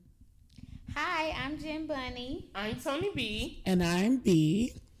Hi, I'm Jim Bunny. I'm Tony B. And I'm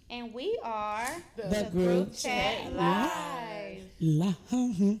B. And we are the Group Chat Live. Live.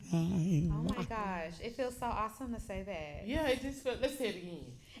 Oh my gosh, it feels so awesome to say that. Yeah, it just felt, let's say it again.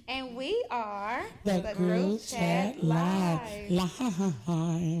 And we are the Group Chat Live. Not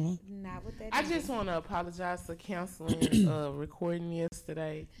with that. I just want to apologize for canceling recording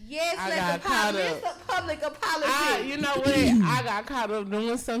yesterday. Yes, It's a public apology. You know what? I got caught up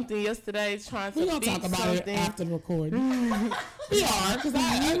doing something yesterday, trying to We're going to talk about it after the recording. We are, because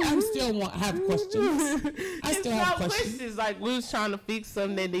I still have questions. I still have questions. Like, we was trying to fix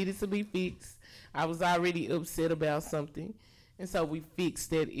something that needed to be fixed. I was already upset about something. And so we fixed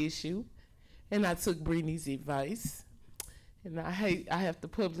that issue. And I took Brittany's advice. And I have to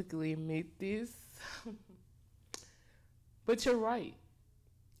publicly admit this. But you're right.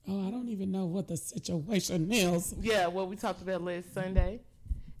 Oh, I don't even know what the situation is. Yeah, what we talked about last Sunday.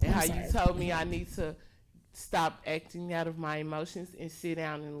 And how you told me I need to stop acting out of my emotions and sit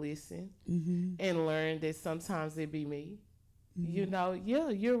down and listen. Mm-hmm. And learn that sometimes it be me. Mm-hmm. You know, yeah,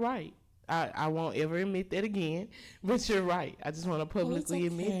 you're right. I won't ever admit that again, but you're right. I just want to publicly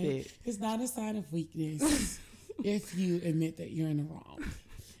admit that. It's not a sign of weakness if you admit that you're in the wrong.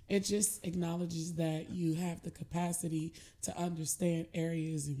 It just acknowledges that you have the capacity to understand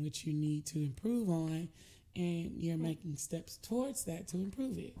areas in which you need to improve on, and you're making steps towards that to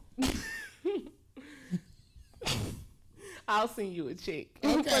improve it. I'll send you a check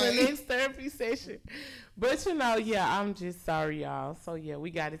for the next therapy session. But you know, yeah, I'm just sorry, y'all. So yeah,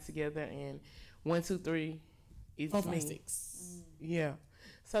 we got it together, and 1, 2, 3, it's 4, me. 5, 6. Yeah,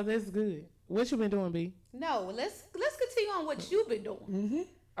 so that's good. What you been doing, B? No, let's continue on what you've been doing.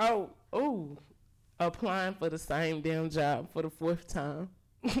 Mm-hmm. Applying for the same damn job for the 4th time.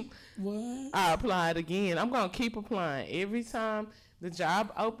 What? I applied again. I'm gonna keep applying every time the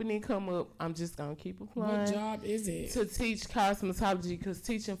job opening come up. I'm just gonna keep applying. What job is it? To teach cosmetology, because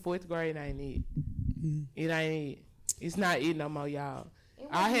teaching 4th grade ain't it. Mm-hmm. It ain't it. It's not it no more, y'all.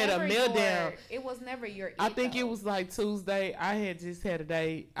 I had a meltdown. It was never your. I think it was like Tuesday. I had just had a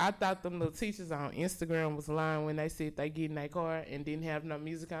day. I thought them little teachers on Instagram was lying when they said they get in their car and didn't have no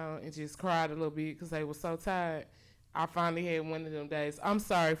music on and just cried a little bit because they were so tired. I finally had one of them days. I'm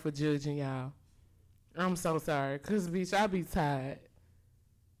sorry for judging y'all. I'm so sorry, because, bitch, I be tired.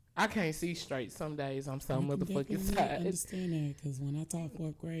 I can't see straight some days. I'm so motherfucking tired. I understand that, because when I taught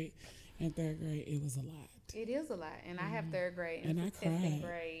 4th grade and 3rd grade, it was a lot. It is a lot, and I have 3rd grade and I cried.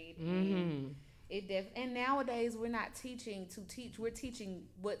 grade. Mm-hmm. And nowadays we're not teaching to teach. We're teaching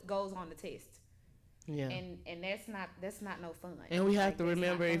what goes on the test. Yeah. And that's not no fun. And we have to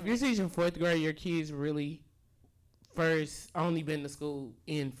remember, if you're teaching 4th grade, your kids really only been to school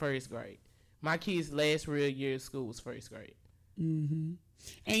in 1st grade. My kids' last real year of school was 1st grade. Mm-hmm.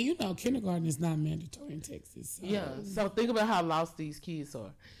 And you know, kindergarten is not mandatory in Texas. So. Yeah. So think about how lost these kids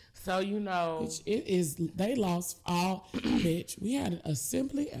are. So, you know. It is, they lost all, bitch. We had an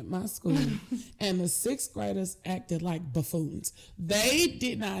assembly at my school, and the 6th graders acted like buffoons. They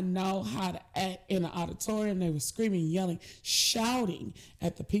did not know how to act in an auditorium. They were screaming, yelling, shouting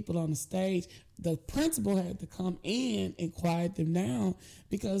at the people on the stage. The principal had to come in and quiet them down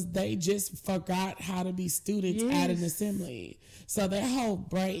because they just forgot how to be students at an assembly. So that whole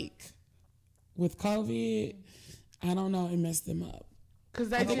break with COVID, I don't know, it messed them up. Because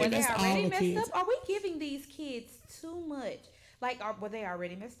they already messed up. Are we giving these kids too much? Like, were they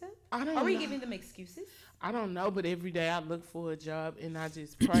already messed up? Are we giving them excuses? I don't know, but every day I look for a job and I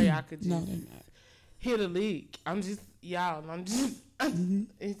just pray I could just hit a lick. I'm just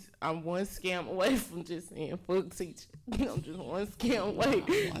I'm one scam away from just saying fuck teaching. I'm just one scam away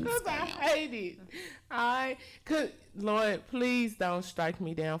because I hate it. Lord, please don't strike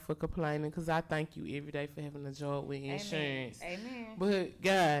me down for complaining, because I thank you every day for having a job with insurance. Amen. But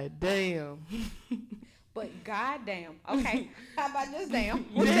God damn. But goddamn. Okay. How about just damn?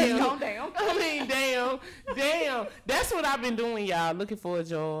 Damn. I mean, damn. That's what I've been doing, y'all. Looking for a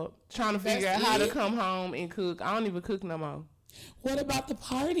job. Trying to figure out how to come home and cook. I don't even cook no more. What about the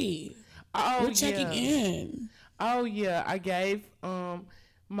party? We're checking in. Oh, yeah. I gave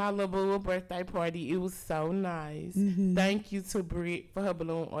my little boo a birthday party. It was so nice. Mm-hmm. Thank you to Britt for her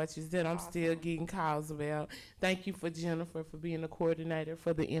balloon arches that I'm still getting calls about. Thank you for Jennifer for being the coordinator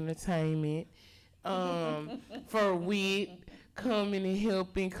for the entertainment. For Wit coming and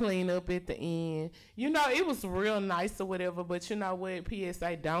helping clean up at the end. You know, it was real nice or whatever, but you know what?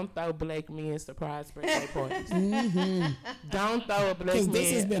 PSA, don't throw black men surprise birthday parties. Mm-hmm. Don't throw a black man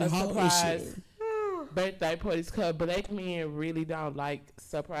this has been a whole surprise issue. birthday parties, because black men really don't like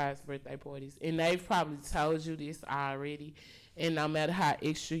surprise birthday parties. And they've probably told you this already. And no matter how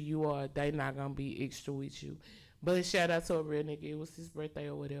extra you are, they not gonna be extra with you. But shout out to a real nigga. It was his birthday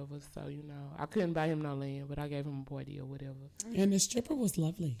or whatever. So, I couldn't buy him no land, but I gave him a party or whatever. And the stripper was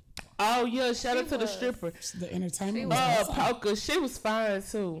lovely. Oh, yeah. Shout out to the stripper. The entertainment was awesome. Poker. She was fine,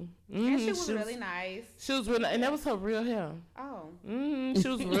 too. And she was really nice. She was really, and that was her real hair. Oh. She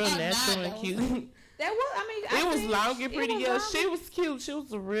was real natural and cute. That was, it was long and pretty. Yeah, she was cute. She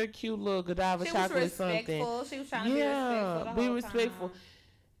was a real cute little Godiva chocolate something. She was trying to be respectful. Be respectful. Time.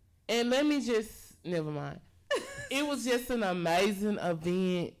 And let me never mind. It was just an amazing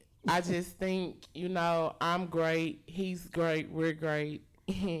event. I just think, I'm great. He's great. We're great.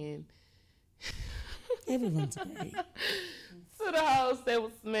 And everyone's great. To the host that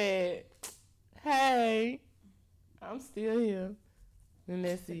was mad, hey, I'm still here. And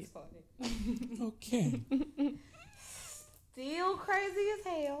that's it. Okay. Still crazy as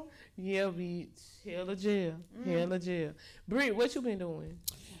hell. Yeah, bitch. Hell of jail. Hell of jail. Brie, what you been doing?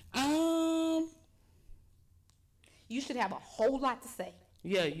 You should have a whole lot to say.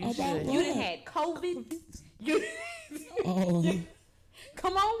 Yeah, you should. You done had COVID.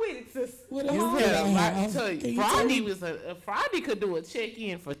 Come on with it, sis. What else had a lot to tell you. Friday could do a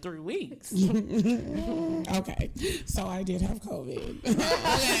check-in for 3 weeks. Okay, so I did have COVID.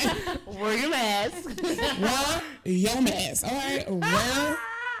 Wear your mask. Wear your mask. All right, wear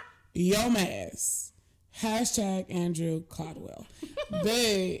your mask. #Andrew Caldwell.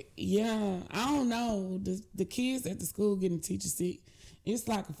 But yeah, I don't know. The kids at the school getting teacher sick. It's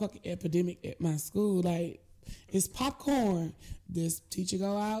like a fucking epidemic at my school. Like, it's popcorn. This teacher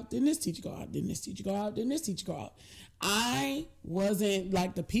go out, then this teacher go out, then this teacher go out, then this teacher go out. I wasn't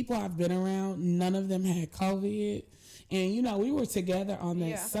like the people I've been around. None of them had COVID. And, we were together on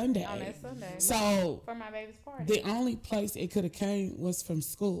that Sunday. On that Sunday. So, for my baby's party. The only place it could have came was from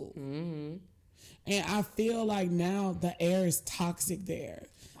school. Mm-hmm. And I feel like now the air is toxic there.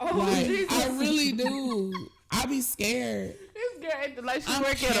 Oh, like, Jesus. I really do. I be scared. This girl acting like she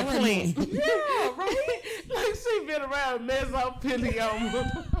work at a plant. Yeah, right? Like she been around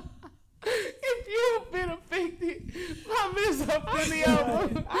mesothelioma. If you've been affected by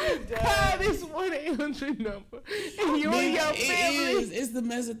mesothelioma, call this 1-800 number. And you and your family. It's the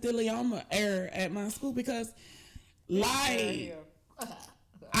mesothelioma error at my school because,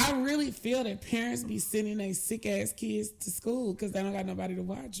 I really feel that parents be sending their sick ass kids to school because they don't got nobody to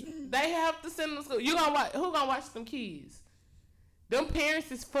watch them. They have to send them to school. Who gonna watch them kids? Them parents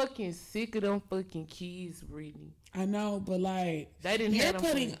is fucking sick of them fucking kids, Brittany. I know, but they didn't. You're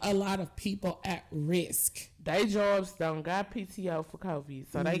putting a lot of people at risk. They jobs don't got PTO for COVID,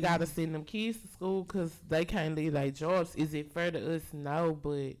 so they gotta send them kids to school because they can't leave their jobs. Is it fair to us? No,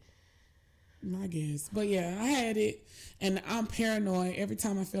 but. I guess. But yeah, I had it and I'm paranoid. Every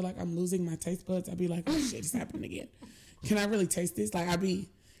time I feel like I'm losing my taste buds, I'll be like, oh shit, it's happening again. Can I really taste this? Like, I be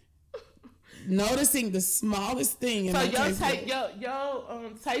noticing the smallest thing. In so my your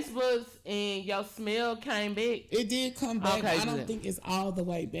taste buds and your smell came back? It did come back. Okay, I don't think it's all the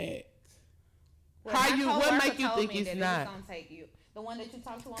way back. Well, what make you think it's not? The one that you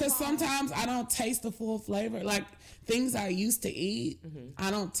talked to on because sometimes I don't taste the full flavor. Like things I used to eat,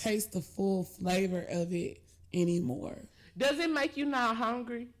 I don't taste the full flavor of it anymore. Does it make you not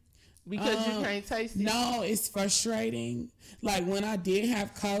hungry? Because you can't taste it? No, it's frustrating. Like when I did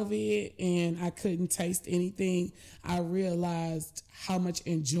have COVID and I couldn't taste anything, I realized how much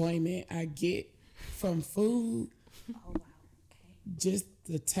enjoyment I get from food. Oh, wow. Okay. Just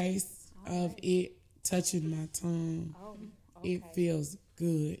the taste of it touching my tongue. Oh. Okay. It feels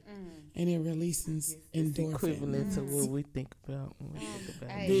good, and it releases endorphins. Equivalent to what we think about when we think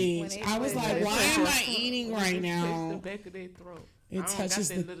about it. Bitch, I was like, why am I eating right now? The back of their throat. It touches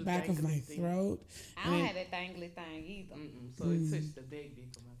the back of my throat. I don't have that dangly thing either. So it touched the back of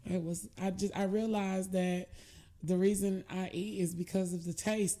my throat. It was. I realized that the reason I eat is because of the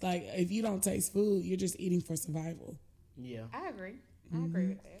taste. Like if you don't taste food, you're just eating for survival. Yeah, I agree. I agree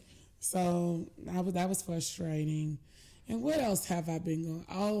with that. So that was frustrating. And what else have I been going?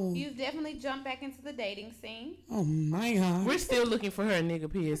 Oh, you've definitely jumped back into the dating scene. Oh my God, we're still looking for her nigga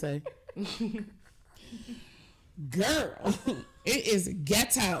PSA. Girl, it is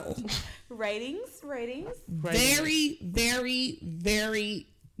ghetto. Ratings. Very, very, very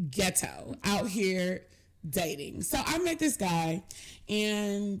ghetto out here dating. So I met this guy,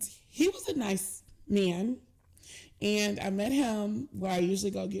 and he was a nice man. And I met him where I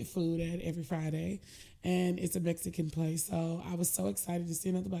usually go get food at every Friday. And it's a Mexican place. So I was so excited to see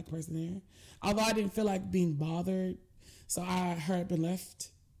another black person there. Although I didn't feel like being bothered. So I heard I'd been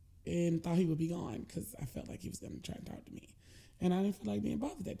left and thought he would be gone because I felt like he was going to try and talk to me. And I didn't feel like being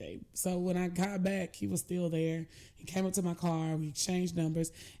bothered that day. So when I got back, he was still there. He came up to my car. We exchanged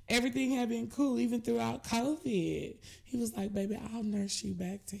numbers. Everything had been cool, even throughout COVID. He was like, baby, I'll nurse you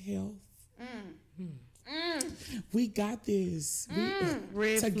back to health. We got this.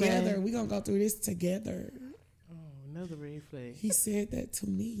 Together. We're going to go through this together. Oh, another red flag. He said that to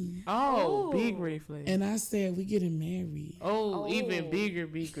me. Oh, big red flag. And I said, we getting married. Oh, even bigger,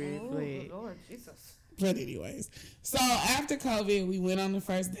 big red flag. Lord Jesus. But anyways, so after COVID, we went on the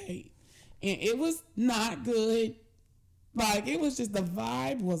first date. And it was not good. Like, it was just, the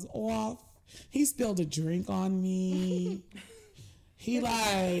vibe was off. He spilled a drink on me. He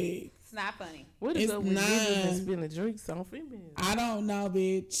like... It's not funny. What is up with niggas and spilling drinks on females? I don't know,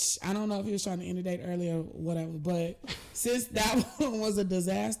 bitch. I don't know if he was trying to end the date early or whatever. But since that one was a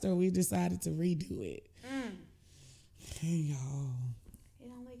disaster, we decided to redo it. Hey, y'all.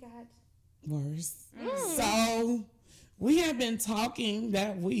 It only got worse. So we had been talking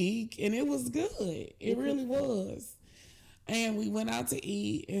that week, and it was good. It really was. And we went out to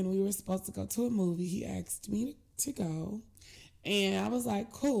eat, and we were supposed to go to a movie. He asked me to go, and I was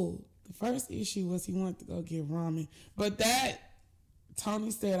like, cool. The first issue was he wanted to go get ramen, but that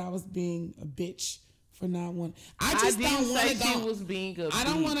Tony said I was being a bitch for not wanting. I just don't want to go. Was being a I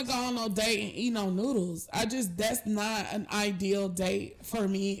don't want to go on no date and eat no noodles. That's not an ideal date for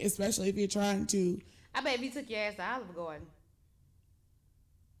me, especially if you're trying to. I bet if you took your ass to Olive Garden,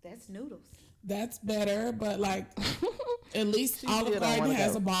 that's noodles. That's better, but like at least Olive Garden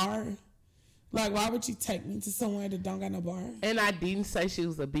has a bar. Like, why would you take me to somewhere that don't got no bar? And I didn't say she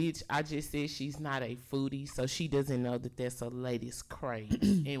was a bitch. I just said she's not a foodie, so she doesn't know that that's a lady's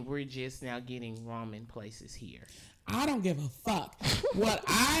craze. And we're just now getting ramen places here. I don't give a fuck. What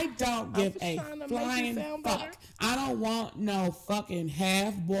I don't give a flying fuck. Better. I don't want no fucking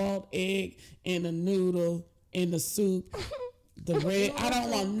half-boiled egg in a noodle, in the soup, the red. I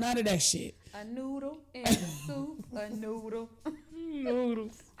don't want none of that shit. A noodle in the soup, a noodle.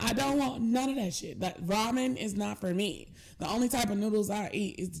 Noodles. I don't want none of that shit. That ramen is not for me. The only type of noodles I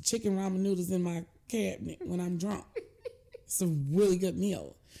eat is the chicken ramen noodles in my cabinet when I'm drunk. It's a really good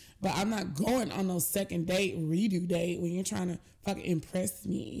meal. But I'm not going on no second date, redo date when you're trying to fucking impress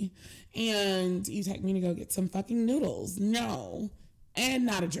me. And you take me to go get some fucking noodles. No. And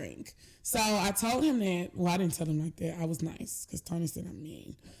not a drink. So I told him that. Well, I didn't tell him like that. I was nice because Tony said I'm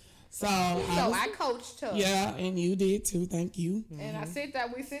mean. So I coached her. Yeah, and you did too. Thank you. And I said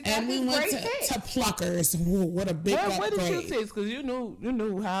that we said and we went to Pluckers. Ooh, what a big upgrade. What did you say? Because you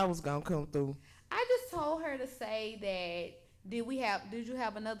knew how I was gonna come through. I just told her to say that did you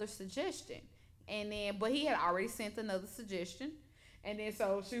have another suggestion? And then but he had already sent another suggestion. And then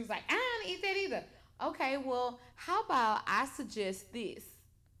so she was like, I don't eat that either. Okay, well, how about I suggest this?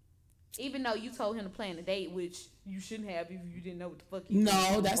 Even though you told him to plan a date, which you shouldn't have if you didn't know what the fuck you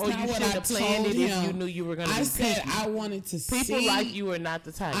No, did. that's not what I told him. If you knew you were going to be said I wanted to see. People like you are not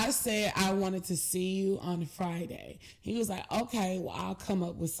the type. I said I wanted to see you on Friday. He was like, okay, well, I'll come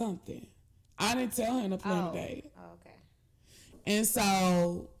up with something. I didn't tell him to plan a date. Okay. And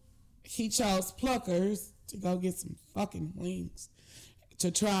so he chose Pluckers to go get some fucking wings to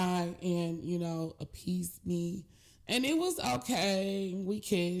try and, appease me. And it was okay. We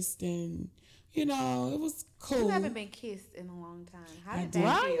kissed and, it was cool. You haven't been kissed in a long time. How did that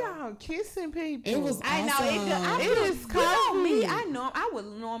Why feel? y'all kissing people? It was awesome. I know. It is crazy. Me, I would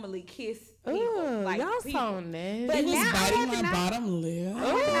normally kiss people. Like y'all people. so nasty. But he was now biting my bottom lip. I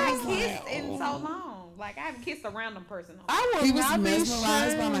have not kissed in so long. Like, I haven't kissed a random person. He was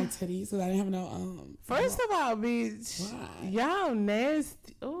mesmerized by my titties because I didn't have no... First of all, bitch, why? Y'all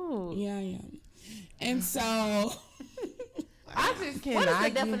nasty. Ooh. Yeah, I am. And so... I just can't. What is the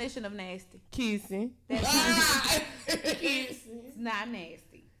definition of nasty? Kissing. Kissing. It's not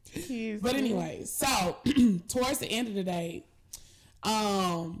nasty. Kissing. But anyway, so towards the end of the day,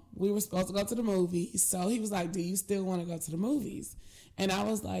 we were supposed to go to the movies. So he was like, do you still want to go to the movies? And I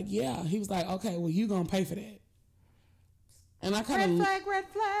was like, yeah. He was like, okay, well, you gonna pay for that. And I kind of red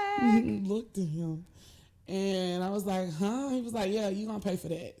flag. looked at him. And I was like, huh? He was like, yeah, you gonna pay for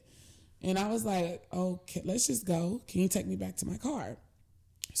that. And I was like, okay, let's just go. Can you take me back to my car?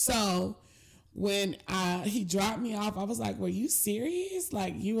 So when he dropped me off, I was like, were you serious?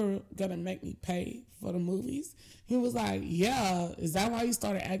 Like, you were going to make me pay for the movies? He was like, yeah. Is that why you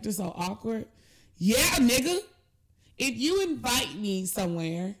started acting so awkward? Yeah, nigga. If you invite me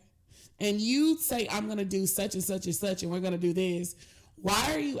somewhere and you say, I'm going to do such and such and such, and we're going to do this,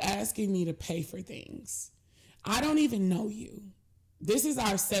 why are you asking me to pay for things? I don't even know you. This is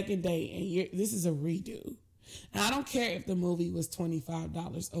our second date, and this is a redo. And I don't care if the movie was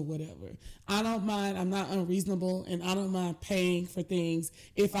 $25 or whatever. I don't mind. I'm not unreasonable, and I don't mind paying for things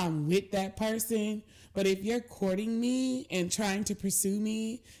if I'm with that person. But if you're courting me and trying to pursue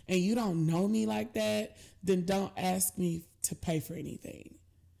me and you don't know me like that, then don't ask me to pay for anything.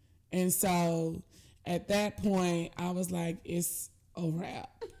 And so at that point, I was like, it's a wrap.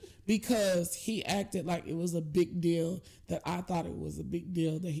 Because he acted like it was a big deal that I thought it was a big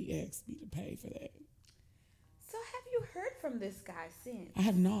deal that he asked me to pay for that. So have you heard from this guy since? I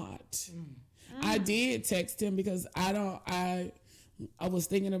have not. I did text him because I was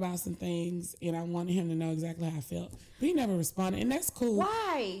thinking about some things and I wanted him to know exactly how I felt. But he never responded, and that's cool.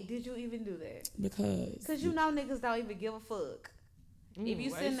 Why did you even do that? Because you know niggas don't even give a fuck. If you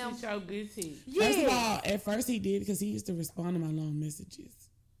send them, show good tea. First of all, at first he did because he used to respond to my long messages.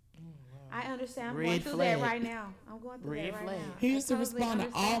 I understand. I'm Red going through flag. that right now. I'm going through Red that right flag. now. He used to I totally respond to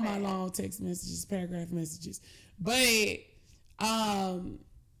all understand my that. long text messages, paragraph messages. But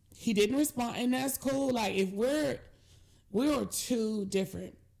he didn't respond, and that's cool. Like, if we were two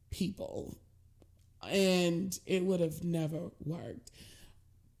different people, and it would have never worked.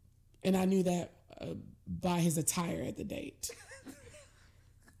 And I knew that by his attire at the date.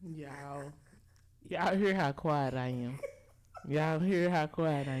 Y'all hear how quiet I am. Y'all hear how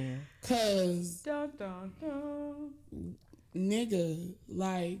quiet I am. Cause Dun, dun, dun. nigga,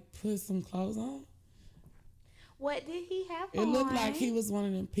 like, put some clothes on. What did he have It on? looked like he was one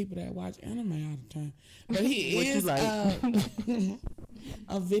of them people that watch anime all the time. But he What you is like?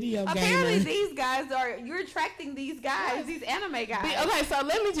 a video Apparently gamer. these guys you're attracting these guys, these anime guys. Okay, so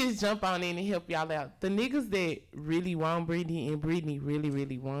let me just jump on in and help y'all out. The niggas that really want Brittany and Brittany really,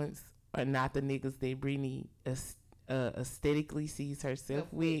 really wants are not the niggas that Brittany aesthetically sees herself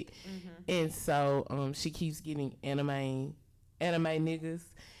with. And so she keeps getting anime niggas,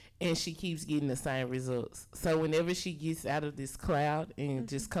 and she keeps getting the same results. So whenever she gets out of this cloud and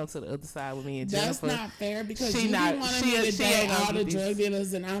just comes to the other side with me and Jennifer, That's not fair because she you not- wanted she- me to she date ain't gonna all the get drug this.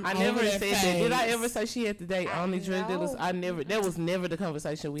 dealers, and I'm I over never that said that. Did I phase. ever say she had to date only drug know. dealers? I never. That was never the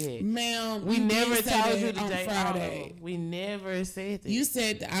conversation we had. Ma'am, We you never did say told that you to on date Friday. all. We never said that. You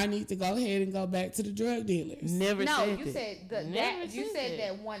said that I need to go ahead and go back to the drug dealers. never No, said you that. said Never that. You said said that.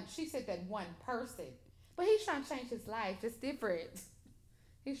 that one. She said that one person, but he's trying to change his life. It's different.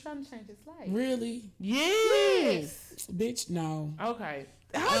 He's trying to change his life. Really? Yes. Bitch, no. Okay.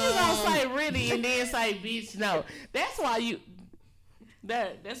 How you gonna say really and then say bitch? No. That's why you.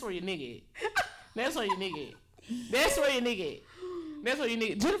 That's where your nigga at. That's where your nigga at. That's where your nigga at. That's where your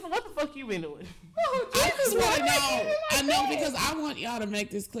nigga. Jennifer, what the fuck you been doing? I just want to know. I know because I want y'all to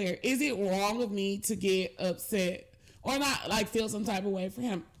make this clear. Is it wrong of me to get upset or not, like, feel some type of way for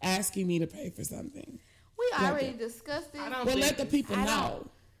him asking me to pay for something? We already discussed it. I don't Well, think let the people I know.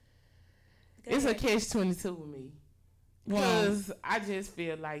 It's a catch-22 with me. Why? Because I just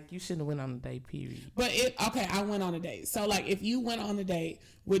feel like you shouldn't have went on a date, period. But okay, I went on a date. So, like, if you went on a date,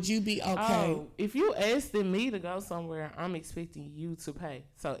 would you be okay? Oh, if you asking me to go somewhere, I'm expecting you to pay.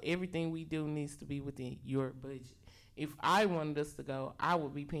 So everything we do needs to be within your budget. If I wanted us to go, I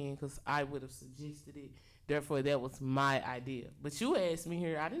would be paying because I would have suggested it. Therefore, that was my idea. But you asked me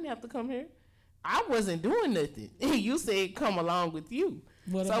here. I didn't have to come here. I wasn't doing nothing. You said come along with you.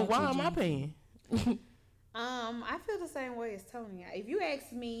 What So about why you, am I Jennifer? paying? I feel the same way as Tony. If you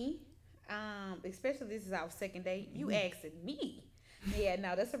ask me, especially this is our second date, you asking me. Yeah,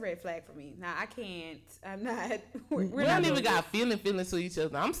 no, that's a red flag for me. Now I can't. I'm not. We're We not don't even doing got feelings to each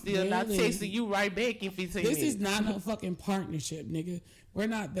other. I'm still not Really? texting you right back in 15 This minutes. is not no fucking partnership, nigga. We're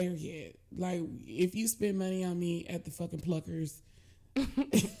not there yet. Like, if you spend money on me at the fucking Pluckers,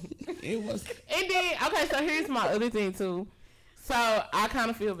 it was. And then, okay, so here's my other thing, too. So, I kind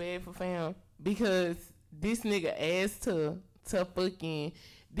of feel bad for fam because this nigga asked to fucking...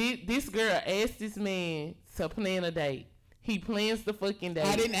 This girl asked this man to plan a date. He plans the fucking date.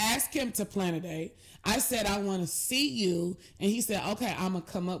 I didn't ask him to plan a date. I said, I want to see you. And he said, okay, I'm going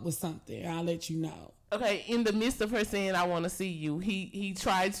to come up with something. I'll let you know. Okay, in the midst of her saying, I want to see you, he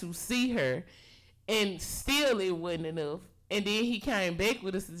tried to see her, and still it wasn't enough. And then he came back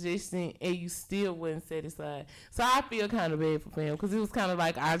with a suggestion, and you still wasn't satisfied. So I feel kind of bad for fam, because it was kind of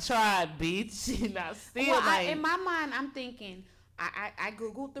like, I tried, bitch, and I still Well, in my mind, I'm thinking, I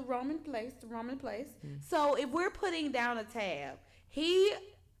Googled the Roman place. Mm-hmm. So if we're putting down a tab, he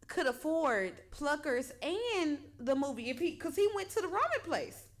could afford Pluckers and the movie because he went to the ramen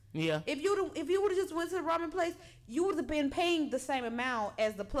place. Yeah. If you would have just went to the ramen place, you would have been paying the same amount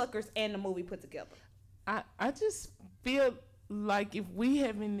as the Pluckers and the movie put together. I just feel like if we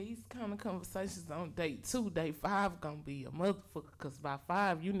having these kind of conversations on date 2, date 5 gonna be a motherfucker. Because by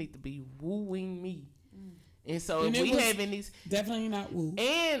 5, you need to be wooing me. And so And if it we was having these, definitely not woo.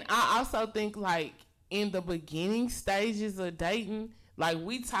 and I also think like in the beginning stages of dating, like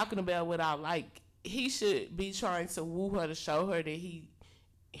we talking about what I like, he should be trying to woo her to show her that he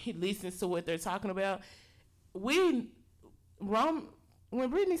listens to what they're talking about. When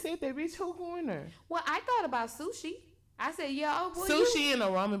Brittany said that, bitch, who going there? Well, I thought about sushi. I said, yo, boy, Sushi and a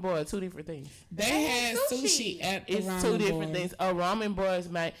ramen bar are two different things. They had sushi at the It's ramen two different bar. things. A ramen bar is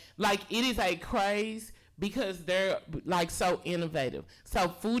made like it is a craze because they're like so innovative.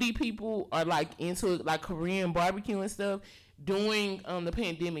 So foodie people are like into it, like Korean barbecue and stuff. During the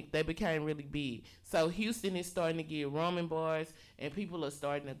pandemic, they became really big. So Houston is starting to get ramen bars, and people are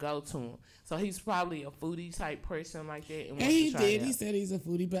starting to go to them. So he's probably a foodie type person like that. And he did. He said he's a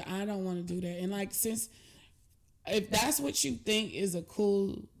foodie, but I don't want to do that. And like, since if that's what you think is a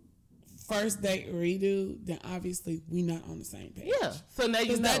cool first date redo, then obviously we not on the same page. Yeah. So now you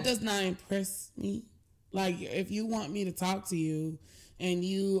Because know. that does not impress me. Like, if you want me to talk to you and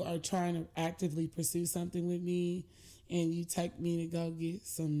you are trying to actively pursue something with me and you take me to go get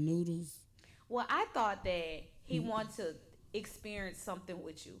some noodles. Well, I thought that he wanted to experience something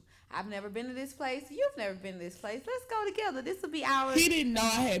with you. I've never been to this place. You've never been to this place. Let's go together. This will be our... He didn't know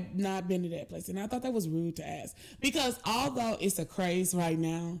I had not been to that place. And I thought that was rude to ask. Because although it's a craze right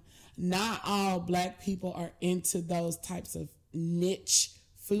now, not all black people are into those types of niche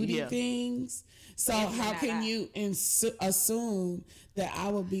foodie things. So how can you assume that I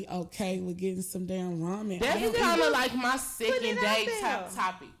would be okay with getting some damn ramen? That's kind of like my second date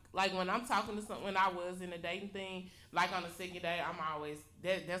topic. Like when I'm talking to someone, when I was in a dating thing, like on a second date, I'm always,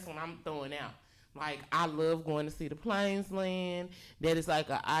 that's when I'm throwing out. Like, I love going to see the planes land. That is like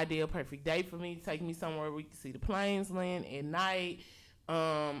an ideal, perfect date for me. Take me somewhere where we can see the planes land at night.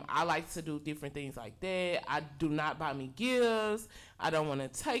 I like to do different things like that. I do not buy me gifts. I don't want to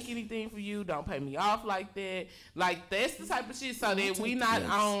take anything for you. Don't pay me off like that. Like, that's the type of shit so that we not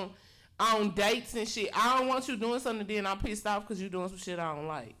on dates and shit. I don't want you doing something then I'm pissed off because you doing some shit I don't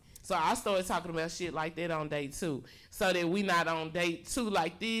like. So I started talking about shit like that on date 2. So that we not on date 2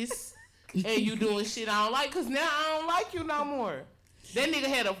 like this and you doing shit I don't like because now I don't like you no more. That nigga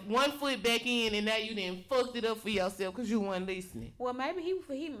had a 1 foot back in and now you done fucked it up for yourself because you wasn't listening. Well, maybe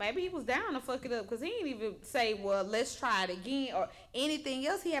he was down to fuck it up because he didn't even say, well, let's try it again or anything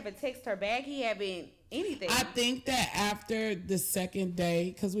else. He haven't texted her back. He haven't anything. I think that after the second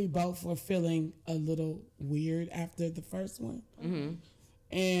day, because we both were feeling a little weird after the first one. Mm-hmm.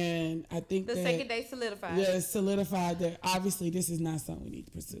 And I think the second day solidified. Yeah, solidified that obviously this is not something we need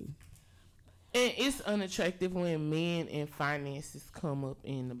to pursue. And it's unattractive when men and finances come up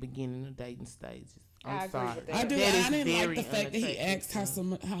in the beginning of dating stages. I'm sorry. I do. I didn't like the fact that he asked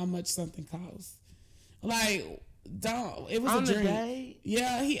how much something costs. Like, it was on a drink. Day?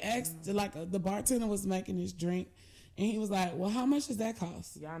 Yeah, he asked, like, the bartender was making his drink, and he was like, well, how much does that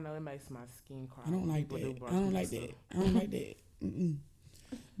cost? Y'all know it makes my skin cry. I don't like that. I don't like that. I don't like that. Mm-mm.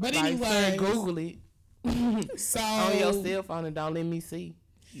 But like, anyway, Google it. So on your cell phone and don't let me see.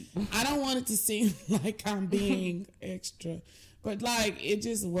 I don't want it to seem like I'm being extra, but like it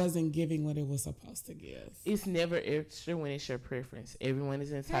just wasn't giving what it was supposed to give. It's never extra when it's your preference. Everyone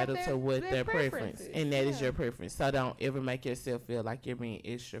is entitled to what their preference, and that is your preference. So don't ever make yourself feel like you're being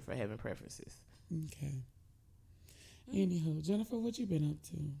extra for having preferences. Okay. Anywho, Jennifer, what you been up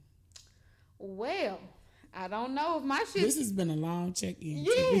to? Well, I don't know if my shit. This has been a long check-in.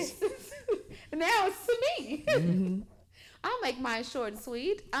 Yes. Now it's to me. Mm-hmm. I'll make mine short and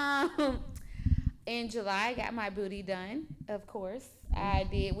sweet. In July, I got my booty done. Of course, I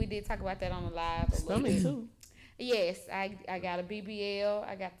did. We did talk about that on the live. Stomach too. Yes, I got a BBL.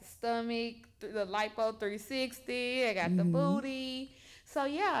 I got the stomach, the lipo 360. I got the booty. So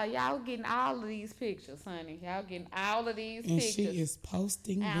yeah, y'all getting all of these pictures, honey. Y'all getting all of these pictures. And she is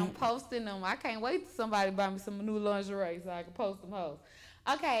posting them. I'm posting them. I can't wait till somebody buy me some new lingerie so I can post them hoes.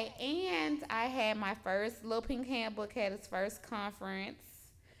 Okay, and I had my first Little Pink Handbook had its first conference,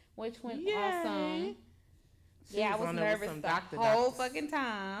 which went awesome. Yeah, I was nervous the whole fucking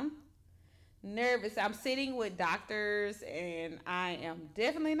time. Nervous. I'm sitting with doctors, and I am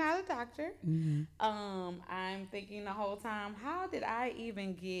definitely not a doctor. Mm-hmm. I'm thinking the whole time, how did I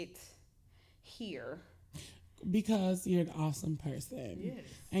even get here? Because you're an awesome person. Yes.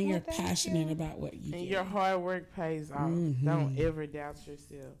 And you're passionate about what you do. And your hard work pays off. Mm-hmm. Don't ever doubt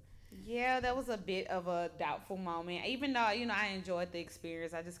yourself. Yeah, that was a bit of a doubtful moment. Even though, I enjoyed the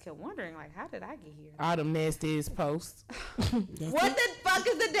experience, I just kept wondering, like, how did I get here? All them nastiest posts. What the fuck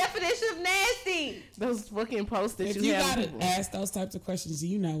is the definition of nasty? Those fucking posts that if you gotta ask those types of questions,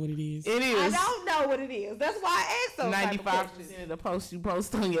 you know what it is. It is. I don't know what it is. That's why I asked those 95% of the posts you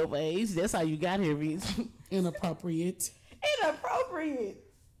post on your page. That's how you got here, bitch. Inappropriate. Inappropriate.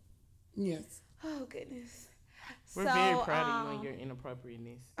 Yes. Oh, goodness. We're very proud of you and your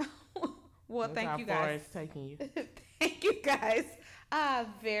inappropriateness. Well, That's thank you how far guys. it's taking you. Thank you guys.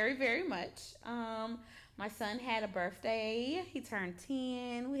 Very, very much. My son had a birthday. He turned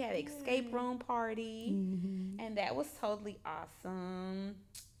 10. We had an escape room party. And that was totally awesome.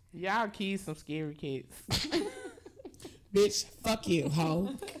 Y'all kids some scary kids. Bitch, fuck you,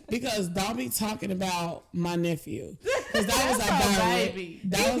 hoe. Because don't be talking about my nephew. Because that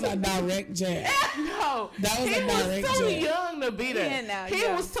was a direct jab. No, that was he a direct was too jab. young to be there. Yeah, He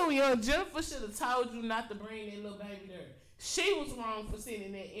was too young. Jennifer should have told you not to bring that little baby there. She was wrong for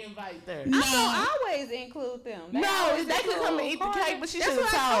sending that invite there. I don't always include them. They could come and eat the cake, but she should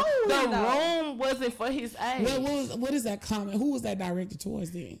have told the room wasn't for his age. What is that comment? Who was that directed towards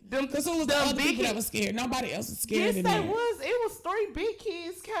then? Because who was the other people that was scared? Nobody else was scared. Yes, they was. It was 3 big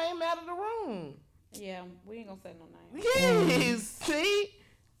kids came out of the room. Yeah, we ain't gonna say no names. Yes, see?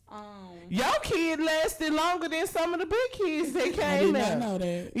 Your kid lasted longer than some of the big kids that came out. I did not know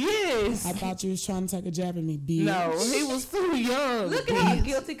that. Yes. I thought you was trying to take a jab at me, bitch. No, he was too young. Look at her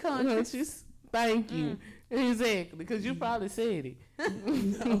guilty conscience. Thank you. Exactly, because you probably said it.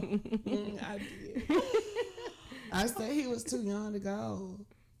 No, I did. I said he was too young to go.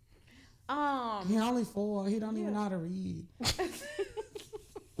 He only 4. He don't even know how to read.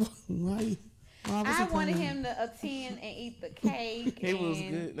 Why I wanted him to attend and eat the cake. It was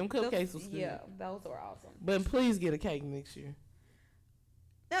good. Them cupcakes was good. Yeah, those were awesome. But please get a cake next year.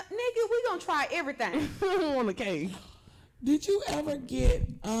 Nigga, we gonna try everything. I don't want a cake. Did you ever get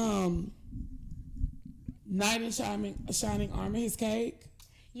Knight in Shining Armor his cake?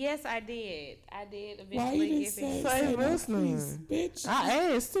 Yes, I did. I did eventually. Why you didn't say bitch?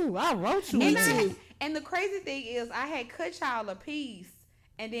 I asked too. I wrote you. And the crazy thing is, I had cut y'all a piece,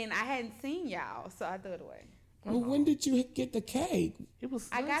 and then I hadn't seen y'all, so I threw it away. Well, when did you get the cake?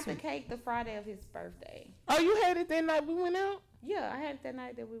 I got the cake the Friday of his birthday. Oh, you had it that night we went out? Yeah, I had it that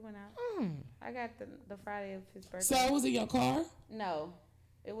night that we went out. I got the Friday of his birthday. So it was in your car? No,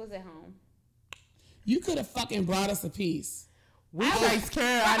 it was at home. You could have fucking brought us a piece. We takes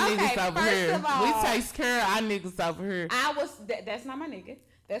care of our niggas over here. We takes care of our niggas over here. That's not my nigga.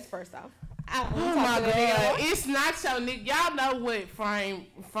 That's first off. Oh my God. It's not your nigga. Y'all know what frame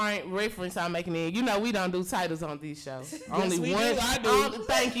reference I'm making in. You know we don't do titles on these shows. Only one.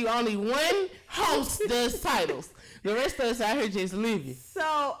 Thank you. Only one host does titles. The rest of us out here just living.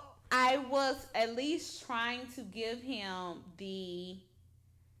 So I was at least trying to give him the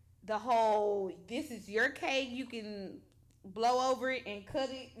whole, this is your cake, you can blow over it and cut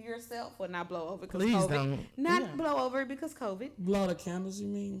it yourself. Well, not blow over because COVID. Don't. Not blow over it because COVID. Blow the candles, you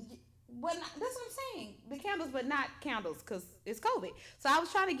mean? Well, that's what I'm saying. The candles, but not candles because it's COVID. So I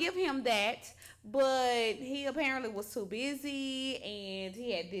was trying to give him that, but he apparently was too busy and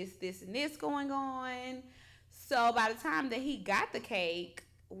he had this, and this going on. So by the time that he got the cake,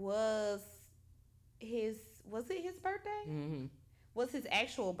 was it his birthday? Mm-hmm. Was his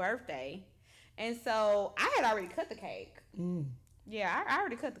actual birthday. And so I had already cut the cake. Yeah, I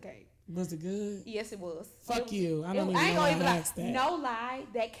already cut the cake. Was it good? Yes, it was. Fuck you. I don't even know why I that. asked that. No lie,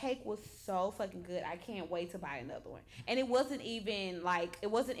 that cake was so fucking good. I can't wait to buy another one. And it wasn't even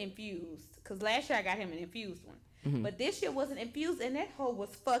it wasn't infused. Because last year I got him an infused one. Mm-hmm. But this year wasn't infused, and that hoe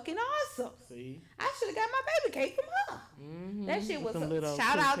was fucking awesome. See? I should have got my baby cake from her. Mm-hmm. That shit was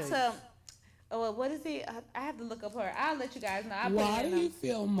shout out to... what is it? I have to look up her. I'll let you guys know. Why do you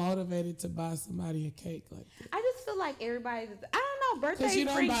feel motivated to buy somebody a cake like that? I just feel like everybody... I don't know. Birthday because you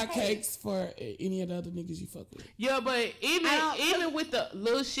don't buy cakes for any of the other niggas you fuck with. Yeah, but even with the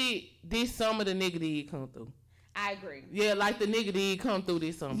little shit, this summer the nigga did come through. I agree. Yeah, like the nigga did come through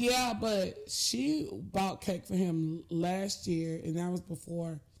this summer. Yeah, but she bought cake for him last year, and that was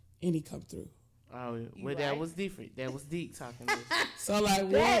before any come through. Oh, well, that was different. That was deep talking. So, like,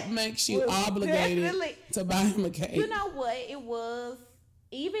 what makes you obligated to buy him a cake? You know what? It was,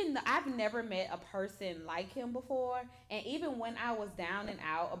 I've never met a person like him before. And even when I was down and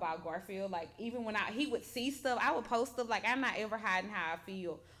out about Garfield, like, even when he would see stuff, I would post stuff. Like, I'm not ever hiding how I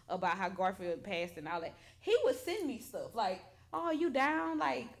feel about how Garfield passed and all that. He would send me stuff. Like, oh, you down?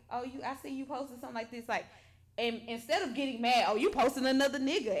 Like, oh, I see you posting something like this. Like, and instead of getting mad, oh, you posting another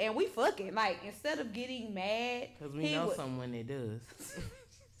nigga and we fucking. Like, instead of getting mad. Because we know someone that does.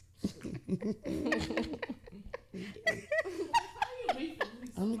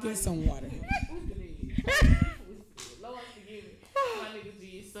 I'm going to get some water. Lord forgive me. My nigga G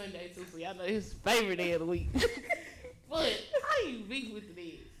is Sunday too, so y'all know his favorite day of the week. But how you beef with the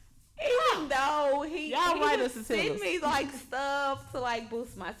niggas? Even though though, Y'all write us and tell send us. me like stuff to like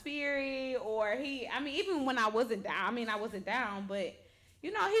boost my spirit, or even when I wasn't down, but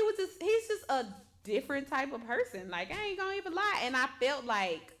you know, he's just a different type of person. Like, I ain't gonna even lie, and I felt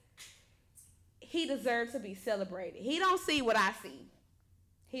like he deserved to be celebrated. He don't see what I see.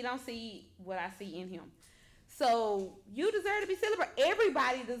 He don't see what I see in him. So you deserve to be celebrated.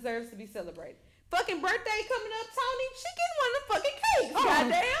 Everybody deserves to be celebrated. Fucking birthday coming up, Tony. She getting one of the fucking cakes.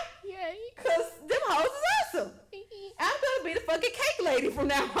 Goddamn. Yeah. Cause them hoes is awesome. I'm gonna be the fucking cake lady from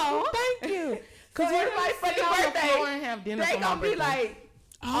now on. Thank you. Cause everybody's fucking birthday, and have dinner they for my gonna be birthday. like,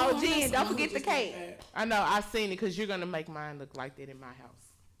 oh, Jen, that's don't someone forget who the just cake. did that. I know, I've seen it because you're gonna make mine look like that in my house.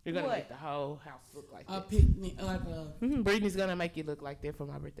 You're gonna What? make the whole house look like A that. picnic, like a. Brittany's gonna make it look like that for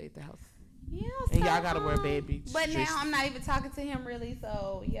my birthday at the house. Yeah, And y'all gotta wear bad bitch But now dresses. I'm not even talking to him really,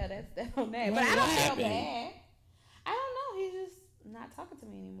 so yeah, that's that on that. Wait, But I don't what feel happened? bad. I don't know. He's just not talking to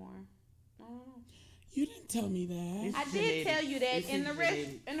me anymore. I don't know. You didn't tell me that. It's I did genetics. tell you that It's in the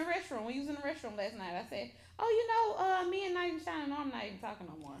genetics. restroom. When you was in the restroom last night, I said, "Oh, you know, me and Night and Shine, no, I'm not even talking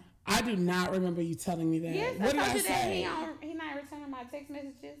no more." I do not remember you telling me that. Yes, What I did told I you that say? he not returning my text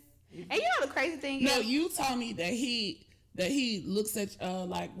messages. And you know the crazy thing No, is, you told me that he looks at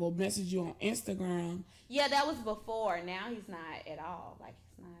will message you on Instagram. yeah, that was before. Now he's not at all. Like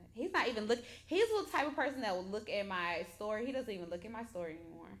he's not even look. He's the type of person that will look at my story. He doesn't even look at my story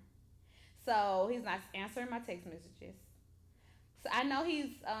anymore. So he's not answering my text messages. So I know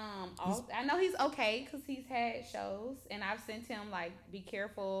he's okay because he's had shows, and I've sent him like, be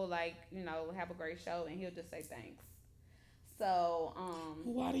careful, like, you know, have a great show, and he'll just say thanks. So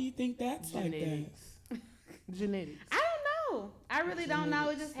Why do you think that's like that? Genetics. Genetics. I don't know. I really don't know.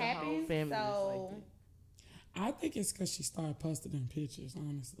 It just The whole happened. family is So like I think it's because she started posting them pictures.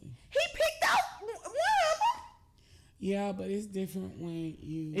 Honestly, he picked out one of them. yeah, but it's different when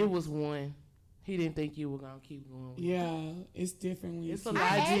you. It was one. He didn't think you were gonna keep going with it. Yeah, it's different when you. It's a keep- lie.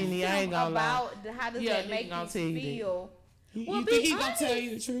 I asked Jenny, I ain't him gonna lie. about how does Yeah, that he make gonna you tell you that. feel. You Well, think be he gonna tell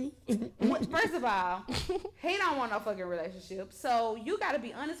honest. you the truth? First of all, he don't want no fucking relationship. So you got to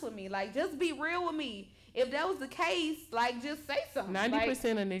be honest with me. Like, just be real with me. If that was the case, like, just say something.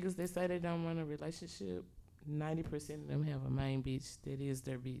 90% of niggas that say they don't want a relationship, 90% of them have a main bitch that is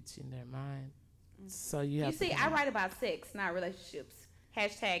their bitch in their mind. So you have You see, to I write about sex, not relationships.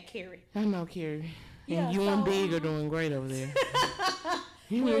 Hashtag Carrie. I know, Carrie. Yeah, And you and so, Big are doing great over there.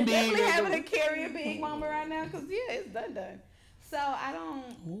 You We're and Big definitely are having doing... a Carrie and Big moment right now because, yeah, it's done. So I don't,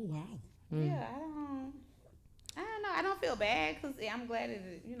 Oh wow. yeah, I don't know. I don't feel bad because I'm glad that,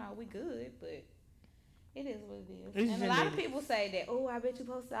 you know, we good, but it is what it is. It's And a lot of genetic. people say that, oh, I bet you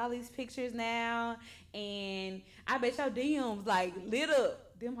posted all these pictures now, and I bet your DMs like lit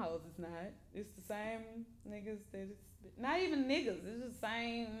up. Them hoes is not. It's the same niggas that it's not even niggas. It's the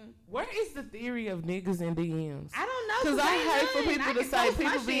same. Where is the theory of niggas in DMs? I don't know. 'Cause I ain't hate for none. people I to can say post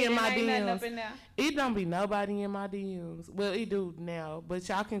people be shit in and my ain't nothing DMs. up in there. It don't be nobody in my DMs. Well, it do now, but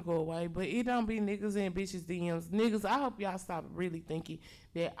y'all can go away. But it don't be niggas and bitches DMs. Niggas, I hope y'all stop really thinking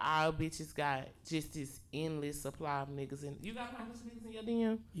that all bitches got just this endless supply of niggas. And you got how much niggas in your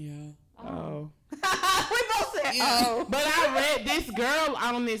DM? Yeah. Oh. We both said, oh. But I read this girl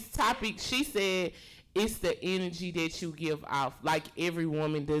on this topic. She said it's the energy that you give off. Like, every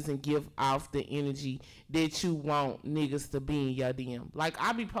woman doesn't give off the energy that you want niggas to be in your DM. Like,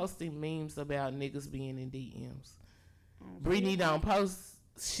 I be posting memes about niggas being in DMs. Brittany don't post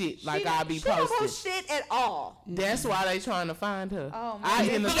shit like I be she don't posting. post shit at all. That's why they trying to find her. Oh, man. I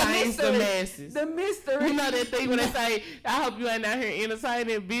The entertain mystery. the masses. The mystery. You know that thing when they say, I hope you ain't out here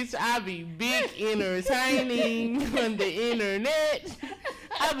entertaining, bitch. I be big entertaining on the internet.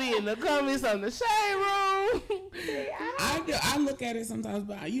 I be in the comments on the shade room. I look at it sometimes,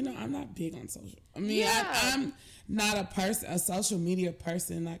 but I'm not big on social. I mean, Yeah. I'm not a social media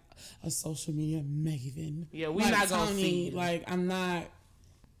person, like a social media maven. Yeah, we like not gonna Tony, see you. Like, I'm not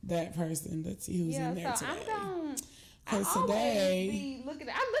that person. Let's see who's in there so today. I 'Cause always today- be looking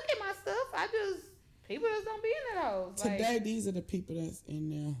at. I look at my stuff. People just don't be in that house. Today, these are the people that's in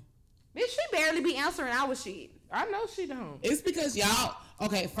there. Bitch, she barely be answering our shit. I know she don't. It's because y'all.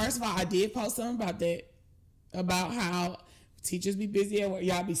 Okay, first of all, I did post something about that, about how teachers be busy at work.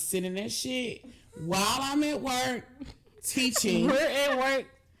 Y'all be sitting that shit while I'm at work teaching. We're at work.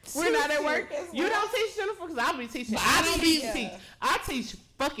 We're not at work. As You well. don't teach Jennifer because I be teaching. But I don't be- teach. I teach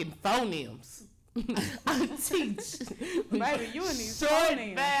fucking phonemes. I teach. Baby, you and these short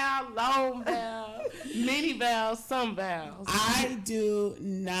phonemes. vowel, long vowel, many vowels, some vowels. I do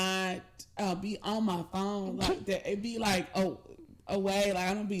not be on my phone like that. It be like away. Like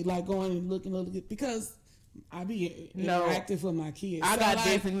I don't be like going and looking because I be No. interactive with my kids. I So, got like,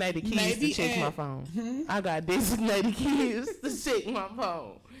 designated kids maybe to check my at- phone. I got designated kids to check my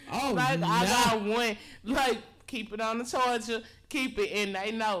phone. Oh, Like no. I got one, like keep it on the charger, keep it, and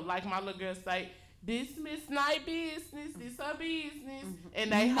they know. Like my little girl say, "This Miss Knight business, this her business,"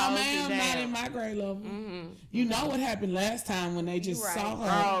 and they No, hold ma'am, it not down. in my grade level. Mm-hmm. You know what happened last time when they just right. saw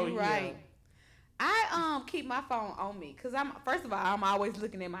her. Oh, You yeah. right. I keep my phone on me because I'm first of all I'm always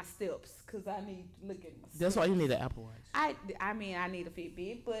looking at my steps because I need to look at my steps. That's why you need an Apple Watch. I mean I need a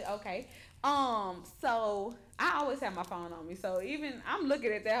Fitbit, but okay. So I always have my phone on me. So even I'm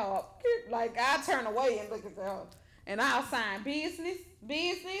looking at that hoe, like I turn away and look at that hoe. And I'll sign business.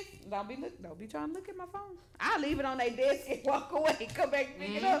 Don't be trying to look at my phone. I'll leave it on their desk and walk away. Come back and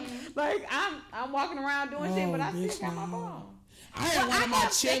pick it up. Like I'm walking around doing shit, but I still got my phone. I had one of my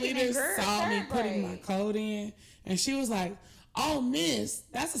have second and cheerleaders saw me third putting my grade. code in, and she was like, "Oh, miss,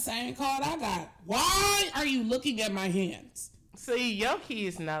 that's the same card I got. Why are you looking at my hands?" See, your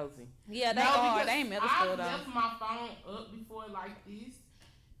kids nosy. Yeah, they No, are. because They ain't middle I school though. left my phone up before like this,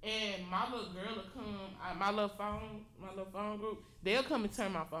 and my little girl will come. My little phone group. They'll come and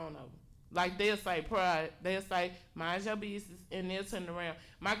turn my phone over. Like they'll say pride. They'll say mind your business, and they'll turn around.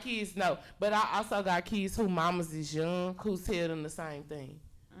 My kids know, but I also got kids who mamas is young who tell them the same thing.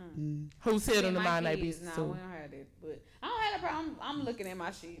 Who tell them to mind their business No, too. we don't have that. But I don't have that problem. I'm looking at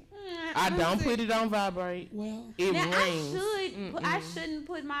my shit. I don't put it on vibrate. Well, It Now, rings. I shouldn't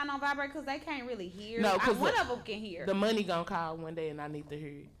put mine on vibrate because they can't really hear. No, 'cause one of them can hear. The money gonna call one day, and I need to hear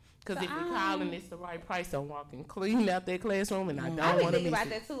it. Because So if it calling, it's the right price. I'm walking clean out that classroom, and I I don't be want to thinking miss about it.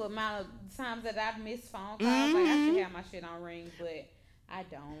 that too. Amount of times that I've missed phone calls. Like I should have my shit on ring, but I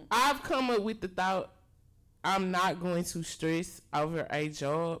don't. I've come up with the thought I'm not going to stress over a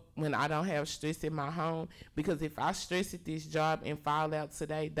job when I don't have stress in my home, because if I stress at this job and fall out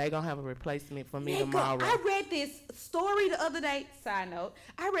today, they gonna have a replacement for me tomorrow. I read this story the other day. Side note,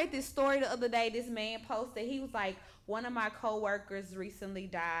 I read this story the other day. This man posted. He was like, one of my coworkers recently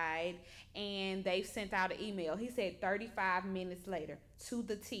died, and they sent out an email. He said 35 minutes later, to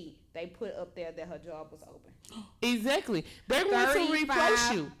the T, they put up there that her job was open. Exactly. They're going to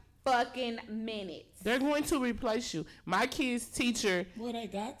replace you. Fucking minutes. They're going to replace you. My kid's teacher. well, they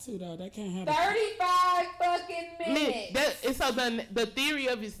got to though. They can't have 35 fucking minutes. So the theory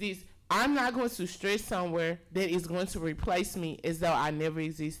of it is this: I'm not going to stress somewhere that is going to replace me as though I never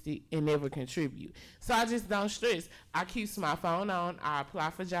existed and never contribute. So I just don't stress. I keep my phone on. I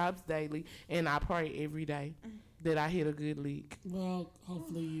apply for jobs daily, and I pray every day that I hit a good league. Well,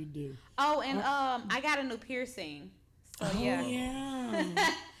 hopefully you do. Oh, and I got a new piercing. So yeah. Oh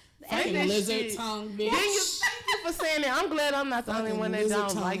yeah. Ain't that Lizard shit. tongue, bitch. Thank you for saying that. I'm glad I'm not the only Fucking one that lizard don't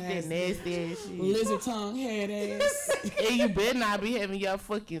tongue like that ass nasty ass shit. Lizard tongue head ass. And you better not be having your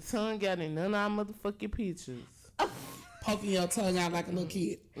fucking tongue out in none of our motherfucking pictures. Poking your tongue out like a little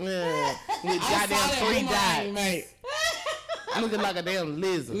kid. Yeah, with I saw goddamn that 3 boomerang, dots. mate. Looking like a damn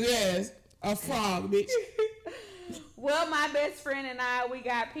lizard. Yes, a frog, bitch. Well, my best friend and I, we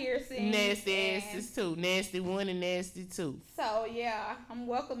got piercings. Nasty and asses too. Nasty 1 and nasty 2. So yeah, I'm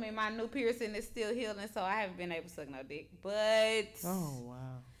welcoming my new piercing. It's still healing, so I haven't been able to suck no dick. But Oh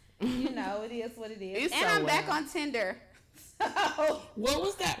wow. you know, it is what it is. It's and so I'm back wild. on Tinder. So, What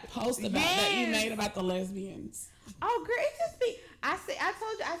was that post about that you Yes. made about the lesbians? oh girl, it just be. I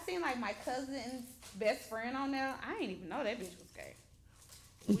told you, I seen like my cousin's best friend on there. I didn't even know that bitch was gay.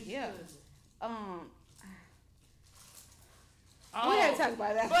 Yeah. We had to talk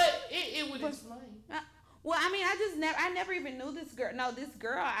about that. But it would explain. Well, I mean, I never even knew this girl. No, this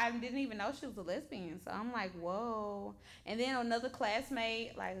girl, I didn't even know she was a lesbian. So I'm like, whoa. And then another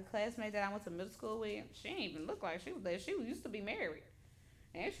classmate, like a classmate that I went to middle school with, she didn't even look like she was lesbian. She used to be married.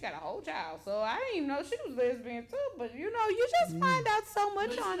 And she got a whole child. So I didn't even know she was lesbian too. But you know, you just find out so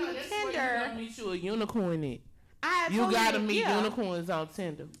much on that's where you Tinder. gotta meet you a unicorn in. I You totally- gotta meet yeah. unicorns on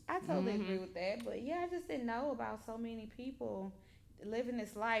Tinder. I totally agree with that. But yeah, I just didn't know about so many people living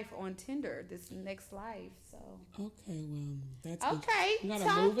this life on Tinder, this next life. So Okay, well, that's okay, We gotta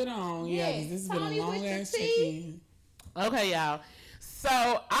Tony- move it on. Yeah, 'cause yes, this has been Tony a long with the ass T. check-in. Okay, y'all.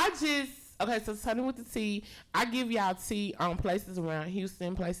 So so starting with the tea, I give y'all tea on places around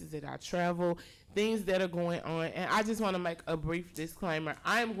Houston, places that I travel, things that are going on, and I just want to make a brief disclaimer.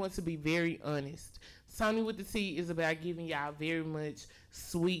 I am going to be very honest. Tony with the Tea is about giving y'all very much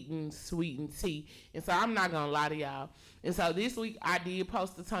sweetened tea, and so I'm not gonna lie to y'all. And so this week I did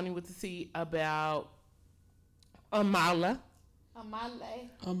post the Tony with the Tea about Amala. Amale.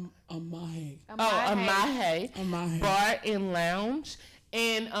 A mahe. A Mahe A mahe. Bar and Lounge.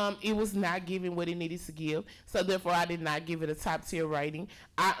 And it was not giving what it needed to give. So therefore, I did not give it a top tier rating.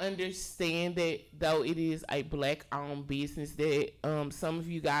 I understand that though it is a black owned business, that some of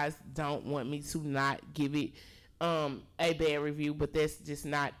you guys don't want me to not give it a bad review, but that's just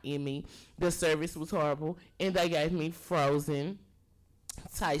not in me. The service was horrible, and they gave me frozen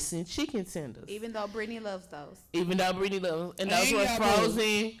Tyson chicken tenders. Even though Brittany loves those. And those were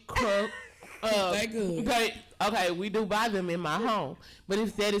frozen cooked. They good. Okay, we do buy them in my home. But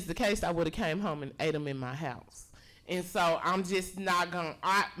if that is the case, I would have came home and ate them in my house. And so I'm just not going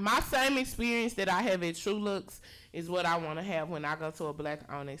to... My same experience that I have at True Looks is what I want to have when I go to a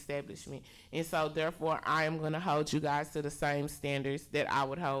black-owned establishment. And so, therefore, I am going to hold you guys to the same standards that I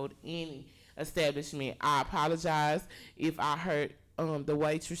would hold any establishment. I apologize if I hurt the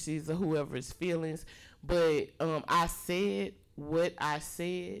waitresses or whoever's feelings. But I said what I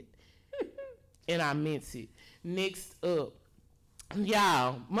said, and I meant it. Next up,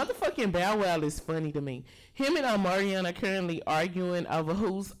 y'all, motherfucking Bow Wow is funny to me. Him and Omarion are currently arguing over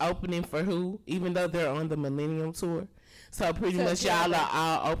who's opening for who, even though they're on the Millennium Tour. So pretty much y'all are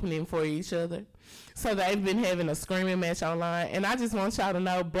all opening for each other. So they've been having a screaming match online, and I just want y'all to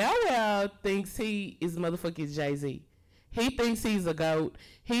know, Bow Wow thinks he is motherfucking Jay-Z. He thinks he's a GOAT.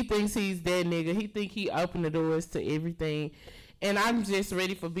 He thinks he's that nigga. He think he opened the doors to everything. And I'm just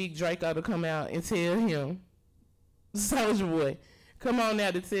ready for Big Draco to come out and tell him, Soulja Boy, come on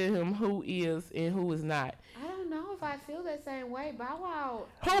now to tell him who is and who is not. I don't know if I feel that same way. Bow Wow.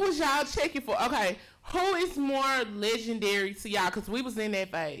 Who was y'all checking for? Okay, who is more legendary to y'all? Because we was in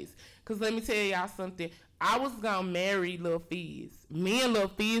that phase. Because let me tell y'all something. I was going to marry Lil Fizz. Me and Lil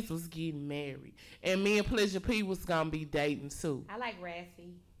Fizz was getting married. And me and Pleasure P was going to be dating too. I like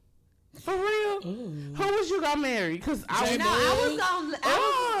Raspy. For real? Ooh. Who was you gonna marry? Cause I was you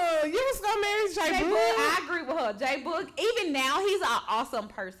was gonna marry J Boog. I agree with her. J Boog. Even now, he's an awesome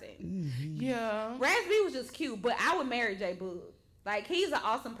person. Mm-hmm. Yeah. Raspy was just cute, but I would marry J Boog. Like, he's an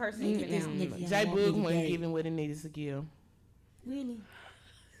awesome person even now. J Boog wasn't giving what it needed to give. Really?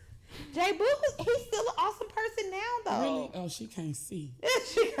 J Boog, he's still an awesome person now, though. Really? Oh, she can't see.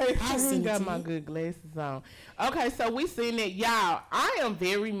 She can't see. I got my good glasses on. Okay, so we seen that, y'all. I am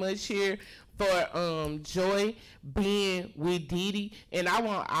very much here for Joy being with Diddy, and I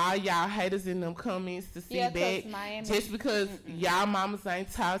want all y'all haters in them comments to see back. Just because y'all mamas ain't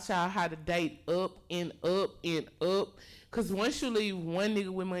taught y'all how to date up and up and up. Cause once you leave one nigga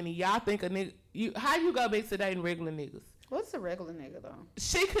with money, y'all think a nigga. How you go back to dating regular niggas? What's a regular nigga though?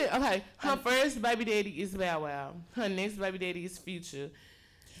 She could her first baby daddy is Bow Wow. Her next baby daddy is Future.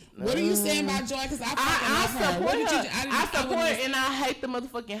 What are you saying about Joy? Because I support her. I support and I hate the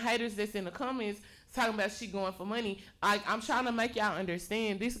motherfucking haters that's in the comments talking about she going for money. Like, I'm trying to make y'all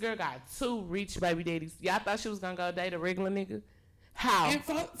understand. This girl got 2 rich baby daddies. Y'all thought she was gonna go date a regular nigga? How? And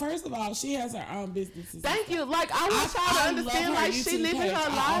first of all, she has her own businesses. Thank you. Like, I want y'all to understand, like, she living her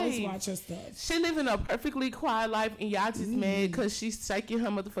life. I always watch her stuff. She living a perfectly quiet life, and y'all just mad because she's shaking her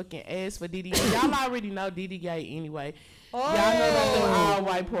motherfucking ass for Diddy. And y'all already know Diddy gay anyway. Y'all know about them all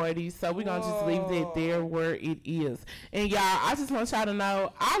white parties, so we're going to just leave that there where it is. And y'all, I just want y'all to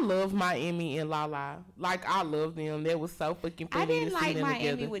know, I love Miami and Lala. Like, I love them. That was so fucking pretty. I didn't like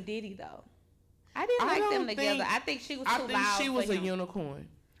Miami with Diddy, though. I didn't like them together. I think she was too loud. I think she was a unicorn.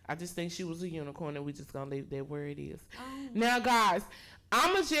 I just think she was a unicorn, and we just gonna leave that where it is. Now, guys,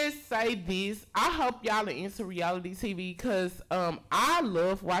 I'ma just say this. I hope y'all are into reality TV because I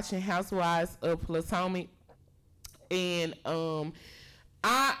love watching Housewives of Potomac, and I'm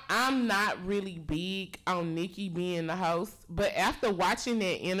not really big on Nikki being the host, but after watching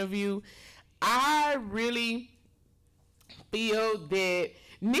that interview, I really feel that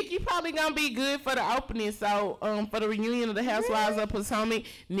Nikki probably gonna be good for the opening. So for the reunion of the Housewives of Potomac,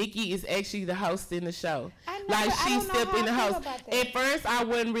 Nikki is actually the host in the show. Like, she stepped in the host. At first I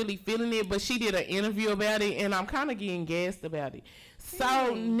wasn't really feeling it, but she did an interview about it, and I'm kind of getting gassed about it.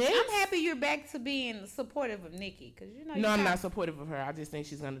 So next, I'm happy you're back to being supportive of Nikki, because No, I'm not supportive of her. I just think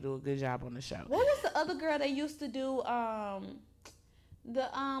she's gonna do a good job on the show. What was the other girl that used to do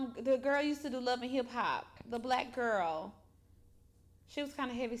the girl used to do Love and Hip Hop, the black girl? She was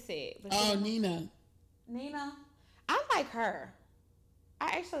kind of heavy set. Nina. I like her.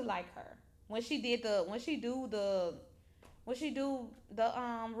 I actually like her. When she do the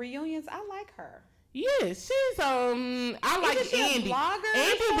reunions, I like her. Yes, she's I like Andy.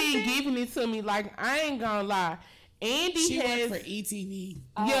 Andy been giving it to me. Like, I ain't gonna lie. Andy she has worked for ETV.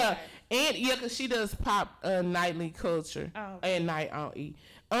 Yeah, okay. Cause she does pop nightly culture at night on E.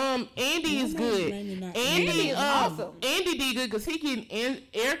 Andy is good. Andy is awesome. Andy did good because he getting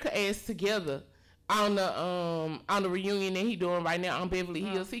Erica ass together on the reunion that he doing right now on Beverly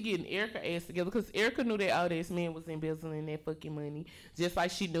Hills. He getting Erica ass together because Erica knew that old ass man was embezzling that fucking money, just like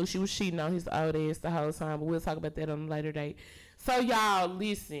she knew she was cheating on his old ass the whole time. But we'll talk about that on a later date. So y'all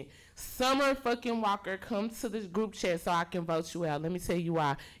listen, Summer fucking Walker, come to this group chat so I can vote you out. Let me tell you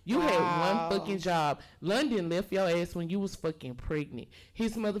why. You had one fucking job. London left your ass when you was fucking pregnant.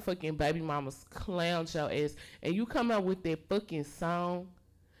 His motherfucking baby mamas clowned your ass, and you come out with that fucking song.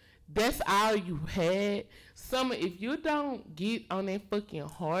 That's all you had. Summer, if you don't get on that fucking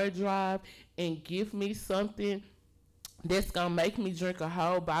hard drive and give me something that's gonna make me drink a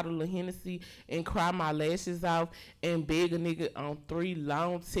whole bottle of Hennessy and cry my lashes off and beg a nigga on 3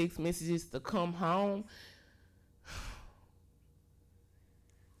 long text messages to come home.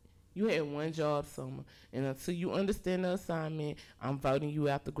 You had one job, Summer, and until you understand the assignment, I'm voting you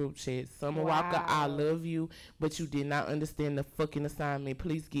out the group chat. Summer Walker, I love you, but you did not understand the fucking assignment.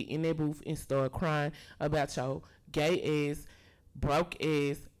 Please get in that booth and start crying about your gay ass, broke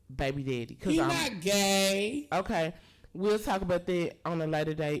ass baby daddy. He's not gay. Okay. We'll talk about that on a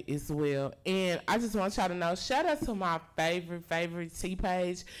later date as well. And I just want y'all to know, shout out to my favorite T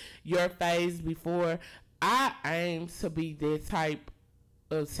page, your phase before. I aim to be that type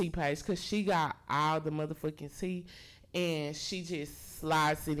of T page because she got all the motherfucking tea and she just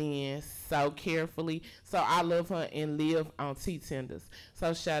slides it in so carefully. So I love her and live on tea tenders.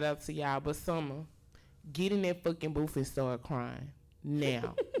 So shout out to y'all. But Summer, get in that fucking booth and start crying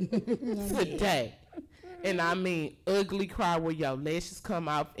now. Today. And I mean ugly cry where your lashes come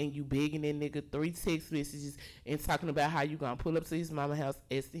off and you begging that nigga 3 text messages and talking about how you gonna pull up to his mama house,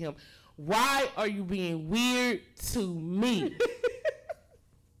 ask him, why are you being weird to me?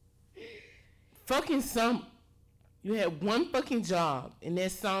 Fucking some, you had one fucking job and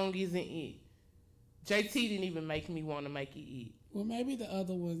that song isn't it. JT didn't even make me want to make it. Well, maybe the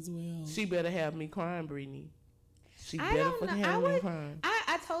other ones will. She better have me crying, Brittany. She better fucking have me crying.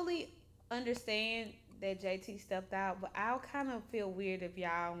 I totally understand that JT stepped out, but I'll kind of feel weird if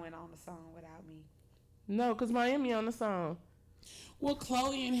y'all went on the song without me. No, because Miami on the song. Well,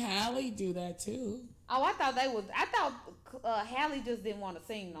 Chloe and Halle do that too. Oh, I thought Halle just didn't want to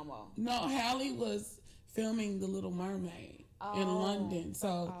sing no more. No, Halle was filming The Little Mermaid in London.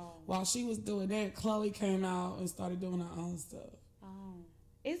 So while she was doing that, Chloe came out and started doing her own stuff.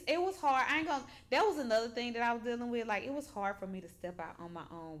 It was hard. That was another thing that I was dealing with. Like, it was hard for me to step out on my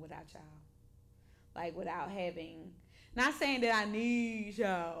own without y'all. Like, without having, not saying that I need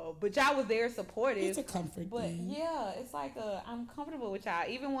y'all, but y'all was there supportive. It's a comfort thing. But yeah, it's like I'm comfortable with y'all.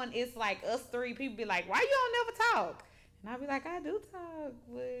 Even when it's like us 3, people be like, why you don't never talk? And I'll be like, I do talk,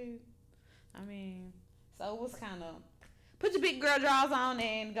 but I mean, so it was kind of, put your big girl drawers on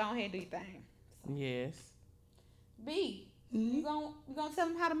and go ahead and do your thing. So. Yes. B, you gonna tell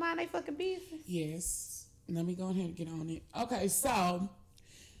them how to mind their fucking business? Yes. Let me go ahead and get on it. Okay, so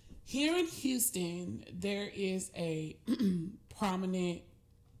here in Houston, there is a prominent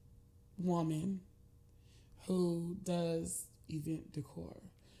woman who does event decor.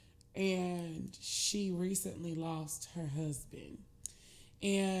 And she recently lost her husband.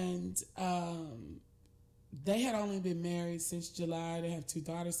 And they had only been married since July. They have 2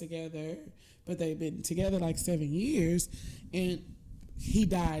 daughters together, but they've been together like 7 years. And he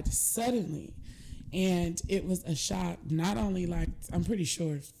died suddenly. And it was a shock, not only like, I'm pretty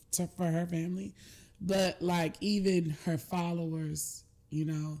sure for her family, but like even her followers, you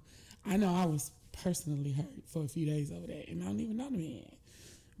know. I know I was personally hurt for a few days over that, and I don't even know the man.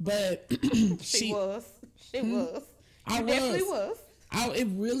 But she was. I definitely was. It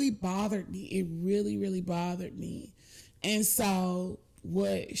really bothered me. It really, really bothered me. And so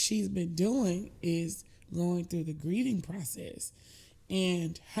what she's been doing is going through the grieving process.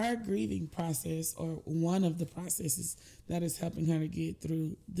 And her grieving process, or one of the processes that is helping her to get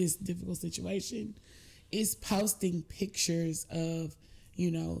through this difficult situation, is posting pictures of,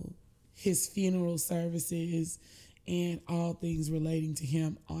 you know, his funeral services and all things relating to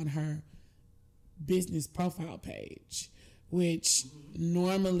him on her business profile page, which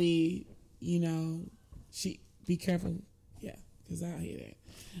normally, you know, be careful. Yeah, because I'll hear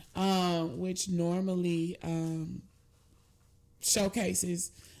that. Which normally,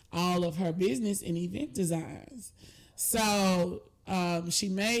 showcases all of her business and event designs. So she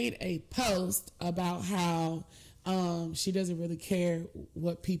made a post about how she doesn't really care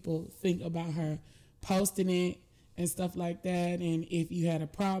what people think about her posting it and stuff like that. And if you had a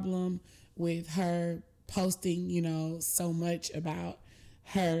problem with her posting, you know, so much about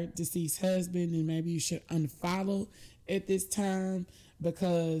her deceased husband, then maybe you should unfollow at this time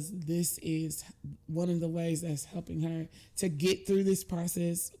because this is one of the ways that's helping her to get through this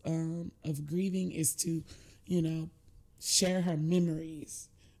process of grieving is to, share her memories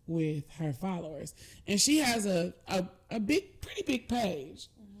with her followers. And she has a pretty big page.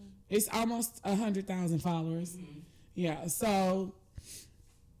 Mm-hmm. It's almost 100,000 followers. Mm-hmm. Yeah. So,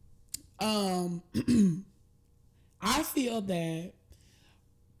 I feel that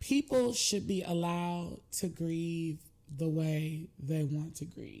people should be allowed to grieve the way they want to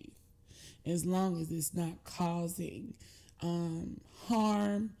grieve, as long as it's not causing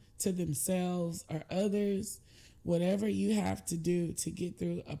harm to themselves or others. Whatever you have to do to get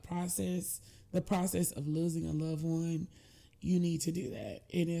through the process of losing a loved one, you need to do that.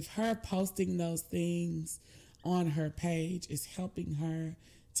 And if her posting those things on her page is helping her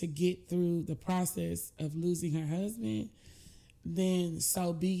to get through the process of losing her husband, then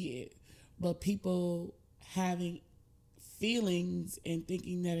so be it. But people having feelings and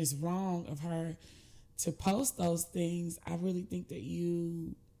thinking that it's wrong of her to post those things, I really think that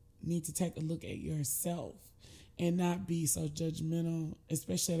you need to take a look at yourself and not be so judgmental,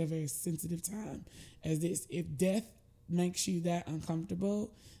 especially at a very sensitive time as this. If death makes you that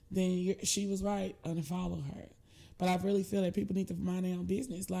uncomfortable, then she was right, unfollow her. But I really feel that people need to mind their own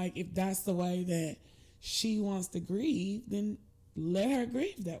business. Like, if that's the way that she wants to grieve, then let her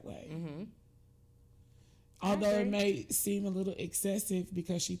grieve that way. Mm-hmm. Although it may seem a little excessive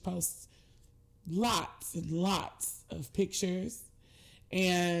because she posts lots and lots of pictures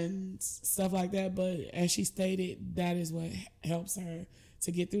and stuff like that. But as she stated, that is what helps her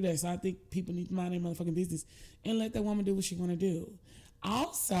to get through that. So I think people need to mind their motherfucking business and let that woman do what she want to do.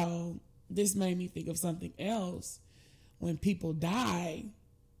 Also, this made me think of something else. When people die,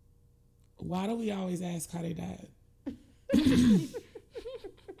 why do we always ask how they died? Because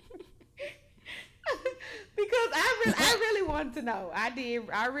I really wanted to know. I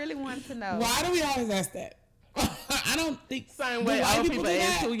really wanted to know. Why do we always ask that? I don't think same way all people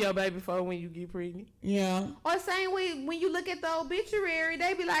ask who your baby for when you get pregnant. Yeah. Or same way when you look at the obituary,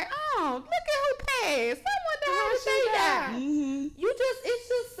 they be like, "Oh, look at who passed. Someone died. She died." Mm-hmm. It's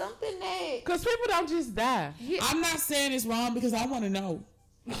just something that because people don't just die. Yeah. I'm not saying it's wrong because I want to know.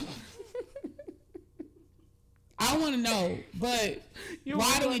 I want to know, but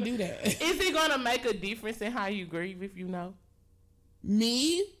why do we do that? Is it gonna make a difference in how you grieve if you know?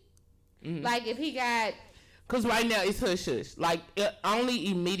 Me? Mm-hmm. Like if he got. Because right now it's hush-hush. Like,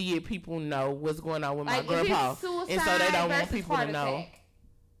 only immediate people know what's going on with my grandpa. And so they don't want people to know.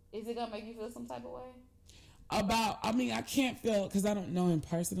 Is it going to make you feel some type of way? I can't feel, because I don't know him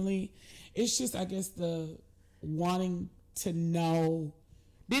personally. It's just, I guess, the wanting to know.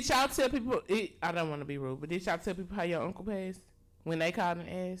 Did y'all tell people, I don't want to be rude, but did y'all tell people how your uncle passed? When they called and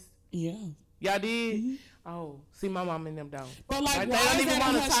asked? Yeah. Y'all did? Mm-hmm. Oh, see, my mom and them don't. But, like they don't even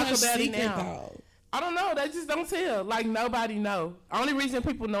want to talk about it now. Though? I don't know. They just don't tell. Like, nobody know. Only reason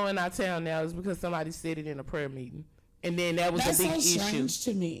people know in our town now is because somebody said it in a prayer meeting. And then that was a big issue. That's so strange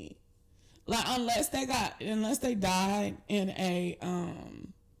to me. Like, unless they died in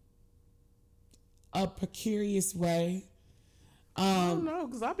a precarious way. I don't know,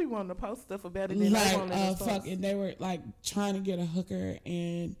 because I be wanting to post stuff about it. And and they were, like, trying to get a hooker,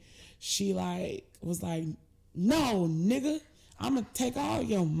 and she, like, was like, "No, nigga. I'm going to take all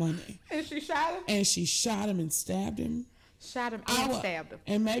your money." And she shot him? And she shot him and stabbed him. Shot him and stabbed him.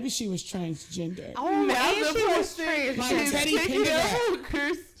 And maybe she was transgender. Oh, and she was transgender. Like Teddy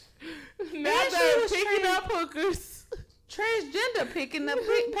Pendergrass. Now they're picking up hookers. Transgender picking up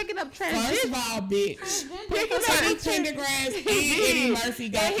transgender. First of all, bitch. Teddy Pendergrass and Eddie Murphy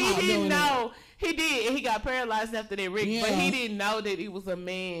got caught doing it. He did. And he got paralyzed after that, Rick. Yeah. But he didn't know that it was a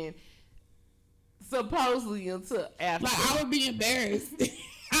man. Supposedly until after. Like, I would be embarrassed.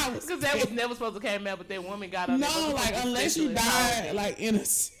 Because that was never supposed to come out, but that woman got on. No, like, unless you died, like, in a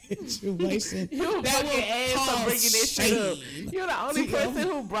situation. You that fucking ass for bringing that shit up. You're the only person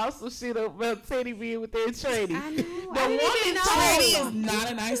who brought some shit up about Teddy being with their tranny. I know. Tranny is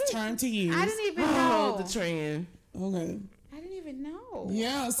not a nice term to use. I didn't even know. The trend. Okay. know.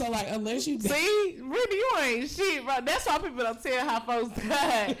 Yeah, so like unless you see, really, you ain't shit, bro. That's why people don't tell how folks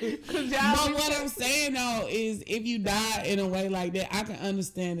die. But what I'm saying though is, if you die in a way like that, I can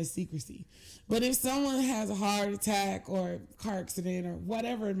understand the secrecy. But if someone has a heart attack or car accident or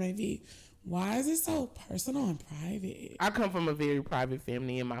whatever it may be, why is it so personal and private? I come from a very private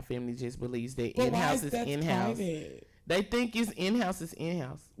family, and my family just believes that in-house is in-house. Private? They think it's in-house is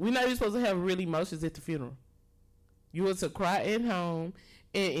in-house. We're not even supposed to have real emotions at the funeral. You want to cry at home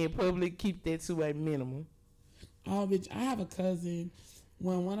and in public, keep that to a minimum. Oh, bitch, I have a cousin.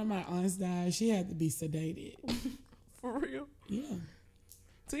 When one of my aunts died, she had to be sedated. For real? Yeah.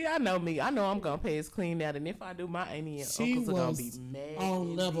 See, I know me. I know I'm gonna pass clean out, and if I do, my auntie and She uncles are gonna was be mad.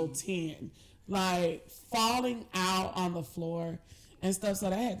 on level 10, like falling out on the floor and stuff. So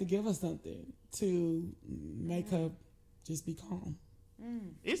they had to give her something to make her just be calm.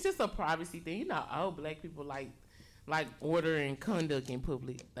 It's just a privacy thing. You know, old black people like order and conduct in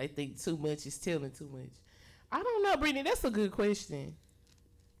public. They think too much is telling too much. I don't know, Brittany. That's a good question.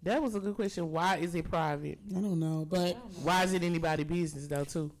 That was a good question. Why is it private? I don't know, but Why is it anybody's business though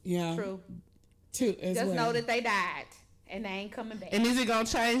too? yeah, True. Too as Just well. know that they died and they ain't coming back. And is it gonna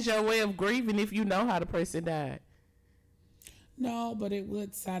change your way of grieving if you know how the person died? No, but it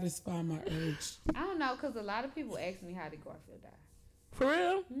would satisfy my urge. I don't know, because a lot of people ask me how did Garfield die. For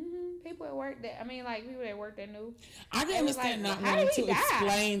real? People at work people at work that knew. I can understand like, not how wanting did to he die?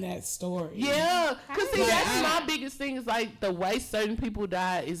 explain that story. Yeah, cause see, Like, that's my biggest thing is like the way certain people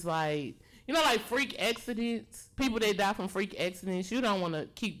die is like, you know, like freak accidents. People that die from freak accidents, you don't want to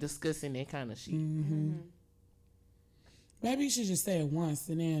keep discussing that kind of shit. Maybe you should just say it once,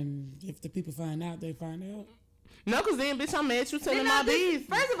 and then if the people find out, they find out. No, cause then, bitch, I'm mad you telling Then my this- business.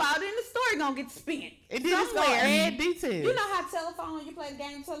 First of all, then the story gonna get spent. And then it's gonna somewhere. add details. You know how telephone, you play the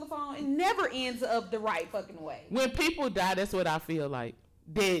game telephone, it never ends up the right fucking way. When people die, that's what I feel like.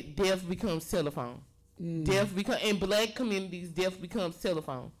 That death becomes telephone. Death in black communities, death becomes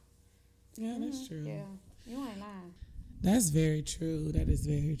telephone. Yeah, that's true. Yeah, you ain't lying. That's very true. That is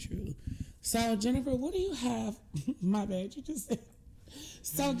very true. So, Jennifer, what do you have? My bad, you just said.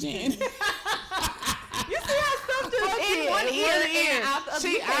 So, Jen. You see how stuff just in one ear and out the other?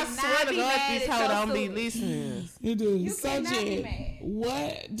 You I cannot swear to be God, mad this at hoe your don't be food. listening. You do. You So, cannot be Jen, mad.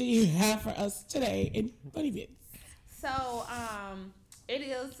 what do you have for us today in Bunny Bits? So, it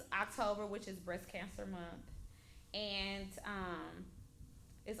is October, which is Breast Cancer Month, and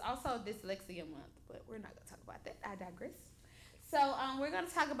it's also Dyslexia Month. But we're not gonna talk about that. I digress. So, we're gonna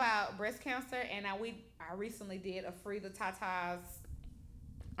talk about breast cancer, and I recently did a Free the Tatas.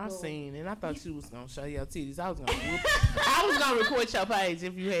 I seen, and I thought you was gonna show your titties. I was gonna report your page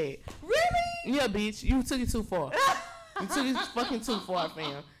if you had. Really? Yeah, bitch, you took it too far. You took it fucking too far,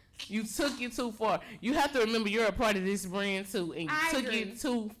 fam. You took it too far. You have to remember you're a part of this brand too, and you took agree. it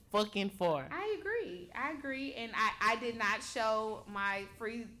too fucking far. I agree, and I did not show my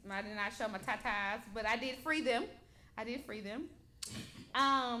tatas, but I did free them.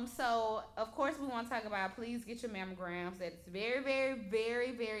 So of course we want to talk about, please get your mammograms. That's very, very,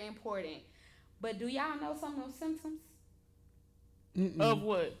 very, very important. But do y'all know some of those symptoms Of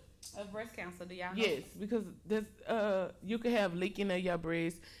what? of breast cancer? Do y'all know? Yes, because there's you could have leaking of your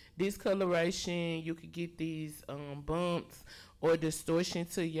breast, discoloration. You could get these bumps or distortion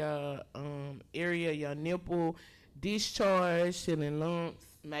to your area, your nipple, discharge, feeling lumps,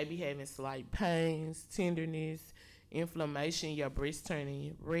 maybe having slight pains, tenderness, inflammation, your breast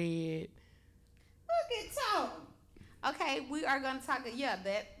turning red. Look at Tom. Okay, we are going to talk. Yeah,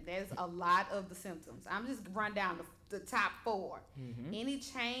 there's a lot of the symptoms. I'm just going to run down the top 4. Any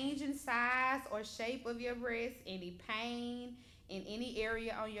change in size or shape of your breast, any pain in any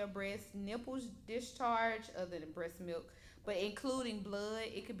area on your breast, nipples discharge other than breast milk, but including blood.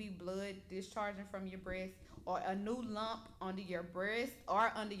 It could be blood discharging from your breast, or a new lump under your breast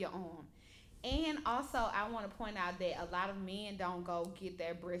or under your arm. And also, I want to point out that a lot of men don't go get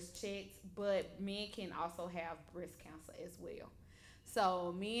their breast checked, but men can also have breast cancer as well.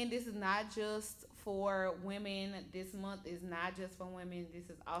 So, men, this is not just for women. This month is not just for women. This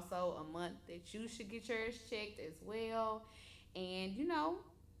is also a month that you should get yours checked as well. And,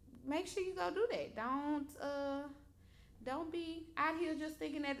 make sure you go do that. Don't be out here just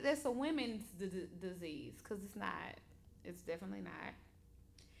thinking that that's a women's disease, because it's not. It's definitely not.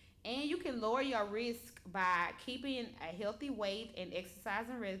 And you can lower your risk by keeping a healthy weight and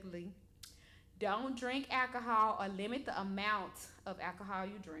exercising regularly. Don't drink alcohol or limit the amount of alcohol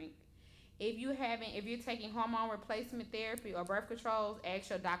you drink. If you're taking hormone replacement therapy or birth controls, ask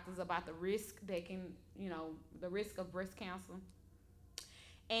your doctors about the risk the risk of breast cancer.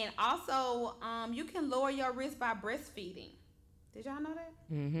 And also, you can lower your risk by breastfeeding. Did y'all know that?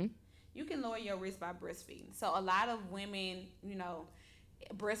 Mm-hmm. You can lower your risk by breastfeeding. So a lot of women,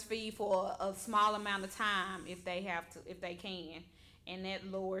 breastfeed for a small amount of time if they can, and that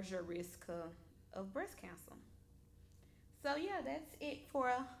lowers your risk of breast cancer. So yeah, that's it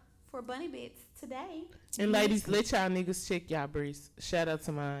for Bunny Bits today. And ladies, let y'all niggas check y'all breasts. Shout out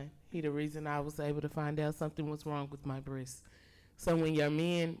to mine. He the reason I was able to find out something was wrong with my breasts. So when your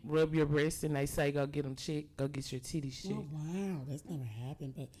men rub your breasts and they say go get them checked, go get your titties checked. Oh, wow. That's never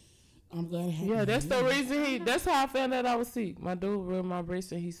happened, but I'm glad it happened. Yeah, that's the reason that's how I found out I was sick. My dude rubbed my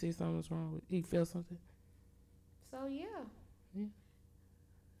breast and he said something was wrong with he felt something. So yeah.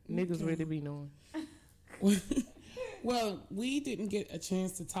 Niggas really be knowing. Well, we didn't get a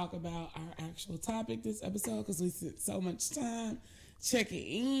chance to talk about our actual topic this episode because we spent so much time checking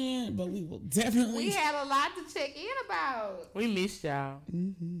in, but we will definitely. We had a lot to check in about. We missed y'all.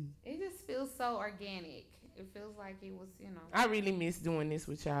 Mm-hmm. It just feels so organic. It feels like it was, I really miss doing this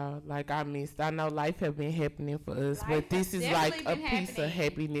with y'all. Like I know life have been happening for us, Life but this has is like a definitely been piece of happening.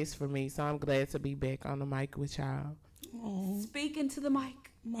 happiness for me. So I'm glad to be back on the mic with y'all. Oh, speaking to the mic.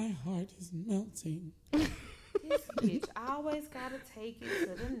 my heart is melting. This bitch always gotta take it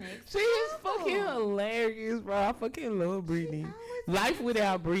to the next She is level. fucking hilarious, bro. I fucking love Brittany. Life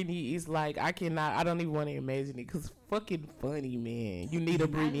without Brittany is like, I don't even want to imagine it because fucking funny, man. You need a I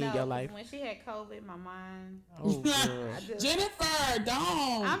Brittany know, in your 'cause life. when she had COVID, my mind. Oh, God. I just, Jennifer,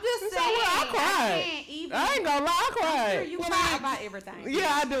 don't. I'm just It's saying. all right, I cried. I can't even. I ain't gonna lie, I I'm sure cried. you Well, cry I- about everything.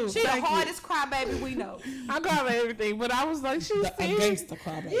 Yeah, I do. She the Thank you. hardest crybaby we know. I cried about everything, but I was like, she's The sick. against the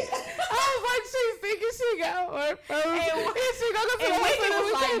crybaby. I was like, she's sick and she got her first. And- And she gonna go to And the Whitney hospital.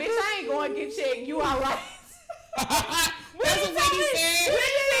 was like, bitch, I ain't going to get checked. You all right. That's what Whitney said.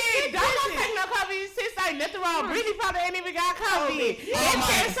 Brittany said, don't go take no COVID. Sis ain't nothing wrong. Brittany probably ain't even got COVID. Oh,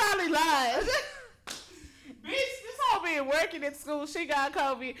 my. That's probably lies. Bitch, this whole been working at school. She got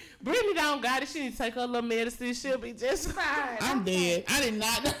COVID. Brittany don't got it. She need to take her little medicine. She'll be just fine. I'm dead. I did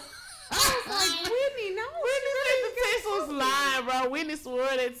not know. Like, Whitney, no. Whitney said the test was lying, bro. Whitney swore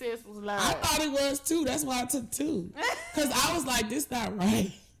that test was I lying. thought it was too. That's why I took two. Because I was like, this not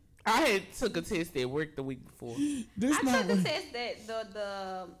right. I had took a test at work the week before. This I not took a right. test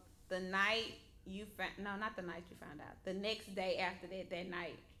that the night you found, no, not the night you found out. The next day after that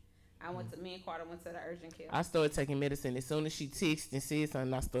night, I went to, me and Carter went to the urgent care. I started taking medicine. As soon as she texted and said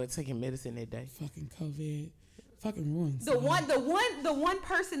something, I started taking medicine that day. Fucking COVID. Fucking ruins. The one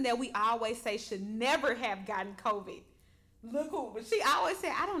person that we always say should never have gotten COVID. Look who, but she always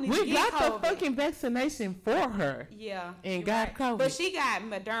said, I don't need to We get got COVID. the fucking vaccination for her. Yeah. And you're got COVID. But she got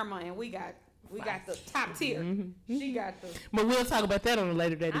Moderna and we got the top tier. She got the. But we'll talk about that on a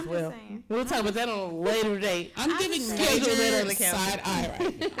later date I'm as just well. saying. We'll talk about that on a later date. I'm giving schedule that on major the calendar. side eye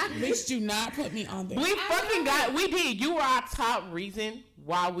right now. Bitch, do not put me on there. We did. You were our top reason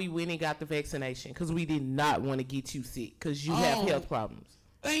why we went and got the vaccination. Because we did not want to get you sick. Because you have Oh. health problems.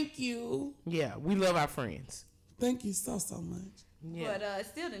 Thank you. Yeah, we love our friends. Thank you so much. Yeah. But it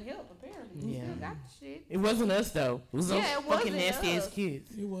still didn't help, apparently. We Yeah. still got the shit. It wasn't us, though. It was those Yeah, it fucking wasn't nasty ass us.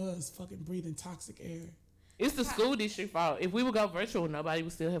 kids. It was fucking breathing toxic air. It's the school district fault. If we would go virtual, nobody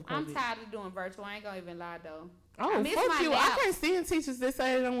would still have COVID. I'm tired of doing virtual. I ain't gonna even lie, though. Oh, I miss fuck my you. naps. I can't stand teachers that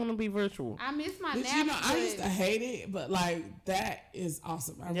say they don't want to be virtual. I miss my But naps. you know, I used to but- hate it, but like that is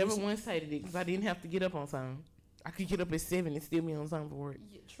awesome. I Never wish- once hated it because I didn't have to get up on time. I could get up at 7 and still be on time for work.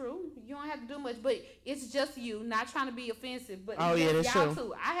 Yeah, true. You don't have to do much, but it's just you. Not trying to be offensive, but Oh, it's yeah, just that's y'all true.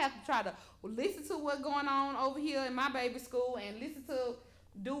 too. I have to try to listen to what's going on over here in my baby school and listen to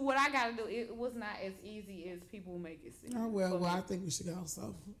do what I gotta do. It was not as easy as people make it seem. Oh, well, for well, me. I think we should go.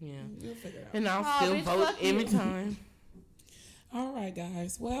 So Yeah. we'll figure it out. And I'll Oh, still bitch, vote fuck every you. time. All right,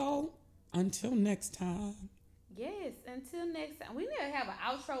 guys. Well, until next time. Yes. Until next time, we need to have an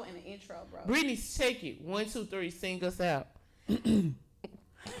outro and an intro, bro. Brittany, check it. 1, 2, 3. Sing us out.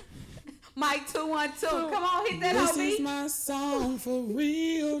 Mike 212. Come on, hit that This on is me. my song for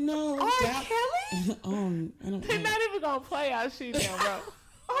real, no R. doubt. Kelly. I don't They're know. not even going to play our shit now, bro.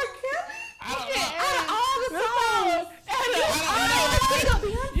 R. Kelly. I don't Okay, know. out of all the songs,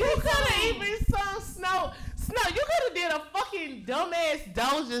 You could have even sung Snow. Snow, you could have did a fucking dumbass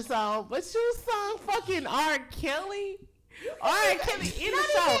Doja song, but you sung fucking R. Kelly. R. Kelly in the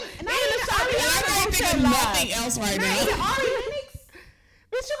show. In the show. I can't think of nothing else right now. Ari Lennox.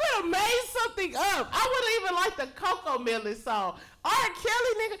 Bitch, you could have made something up. I would have even liked the Coco Melon song. R.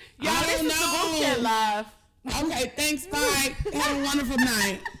 Kelly, nigga. Y'all, I this don't is the know. group chat live. Okay, thanks. Bye. Have a wonderful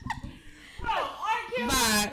night. Bro, R. Kelly. Bye.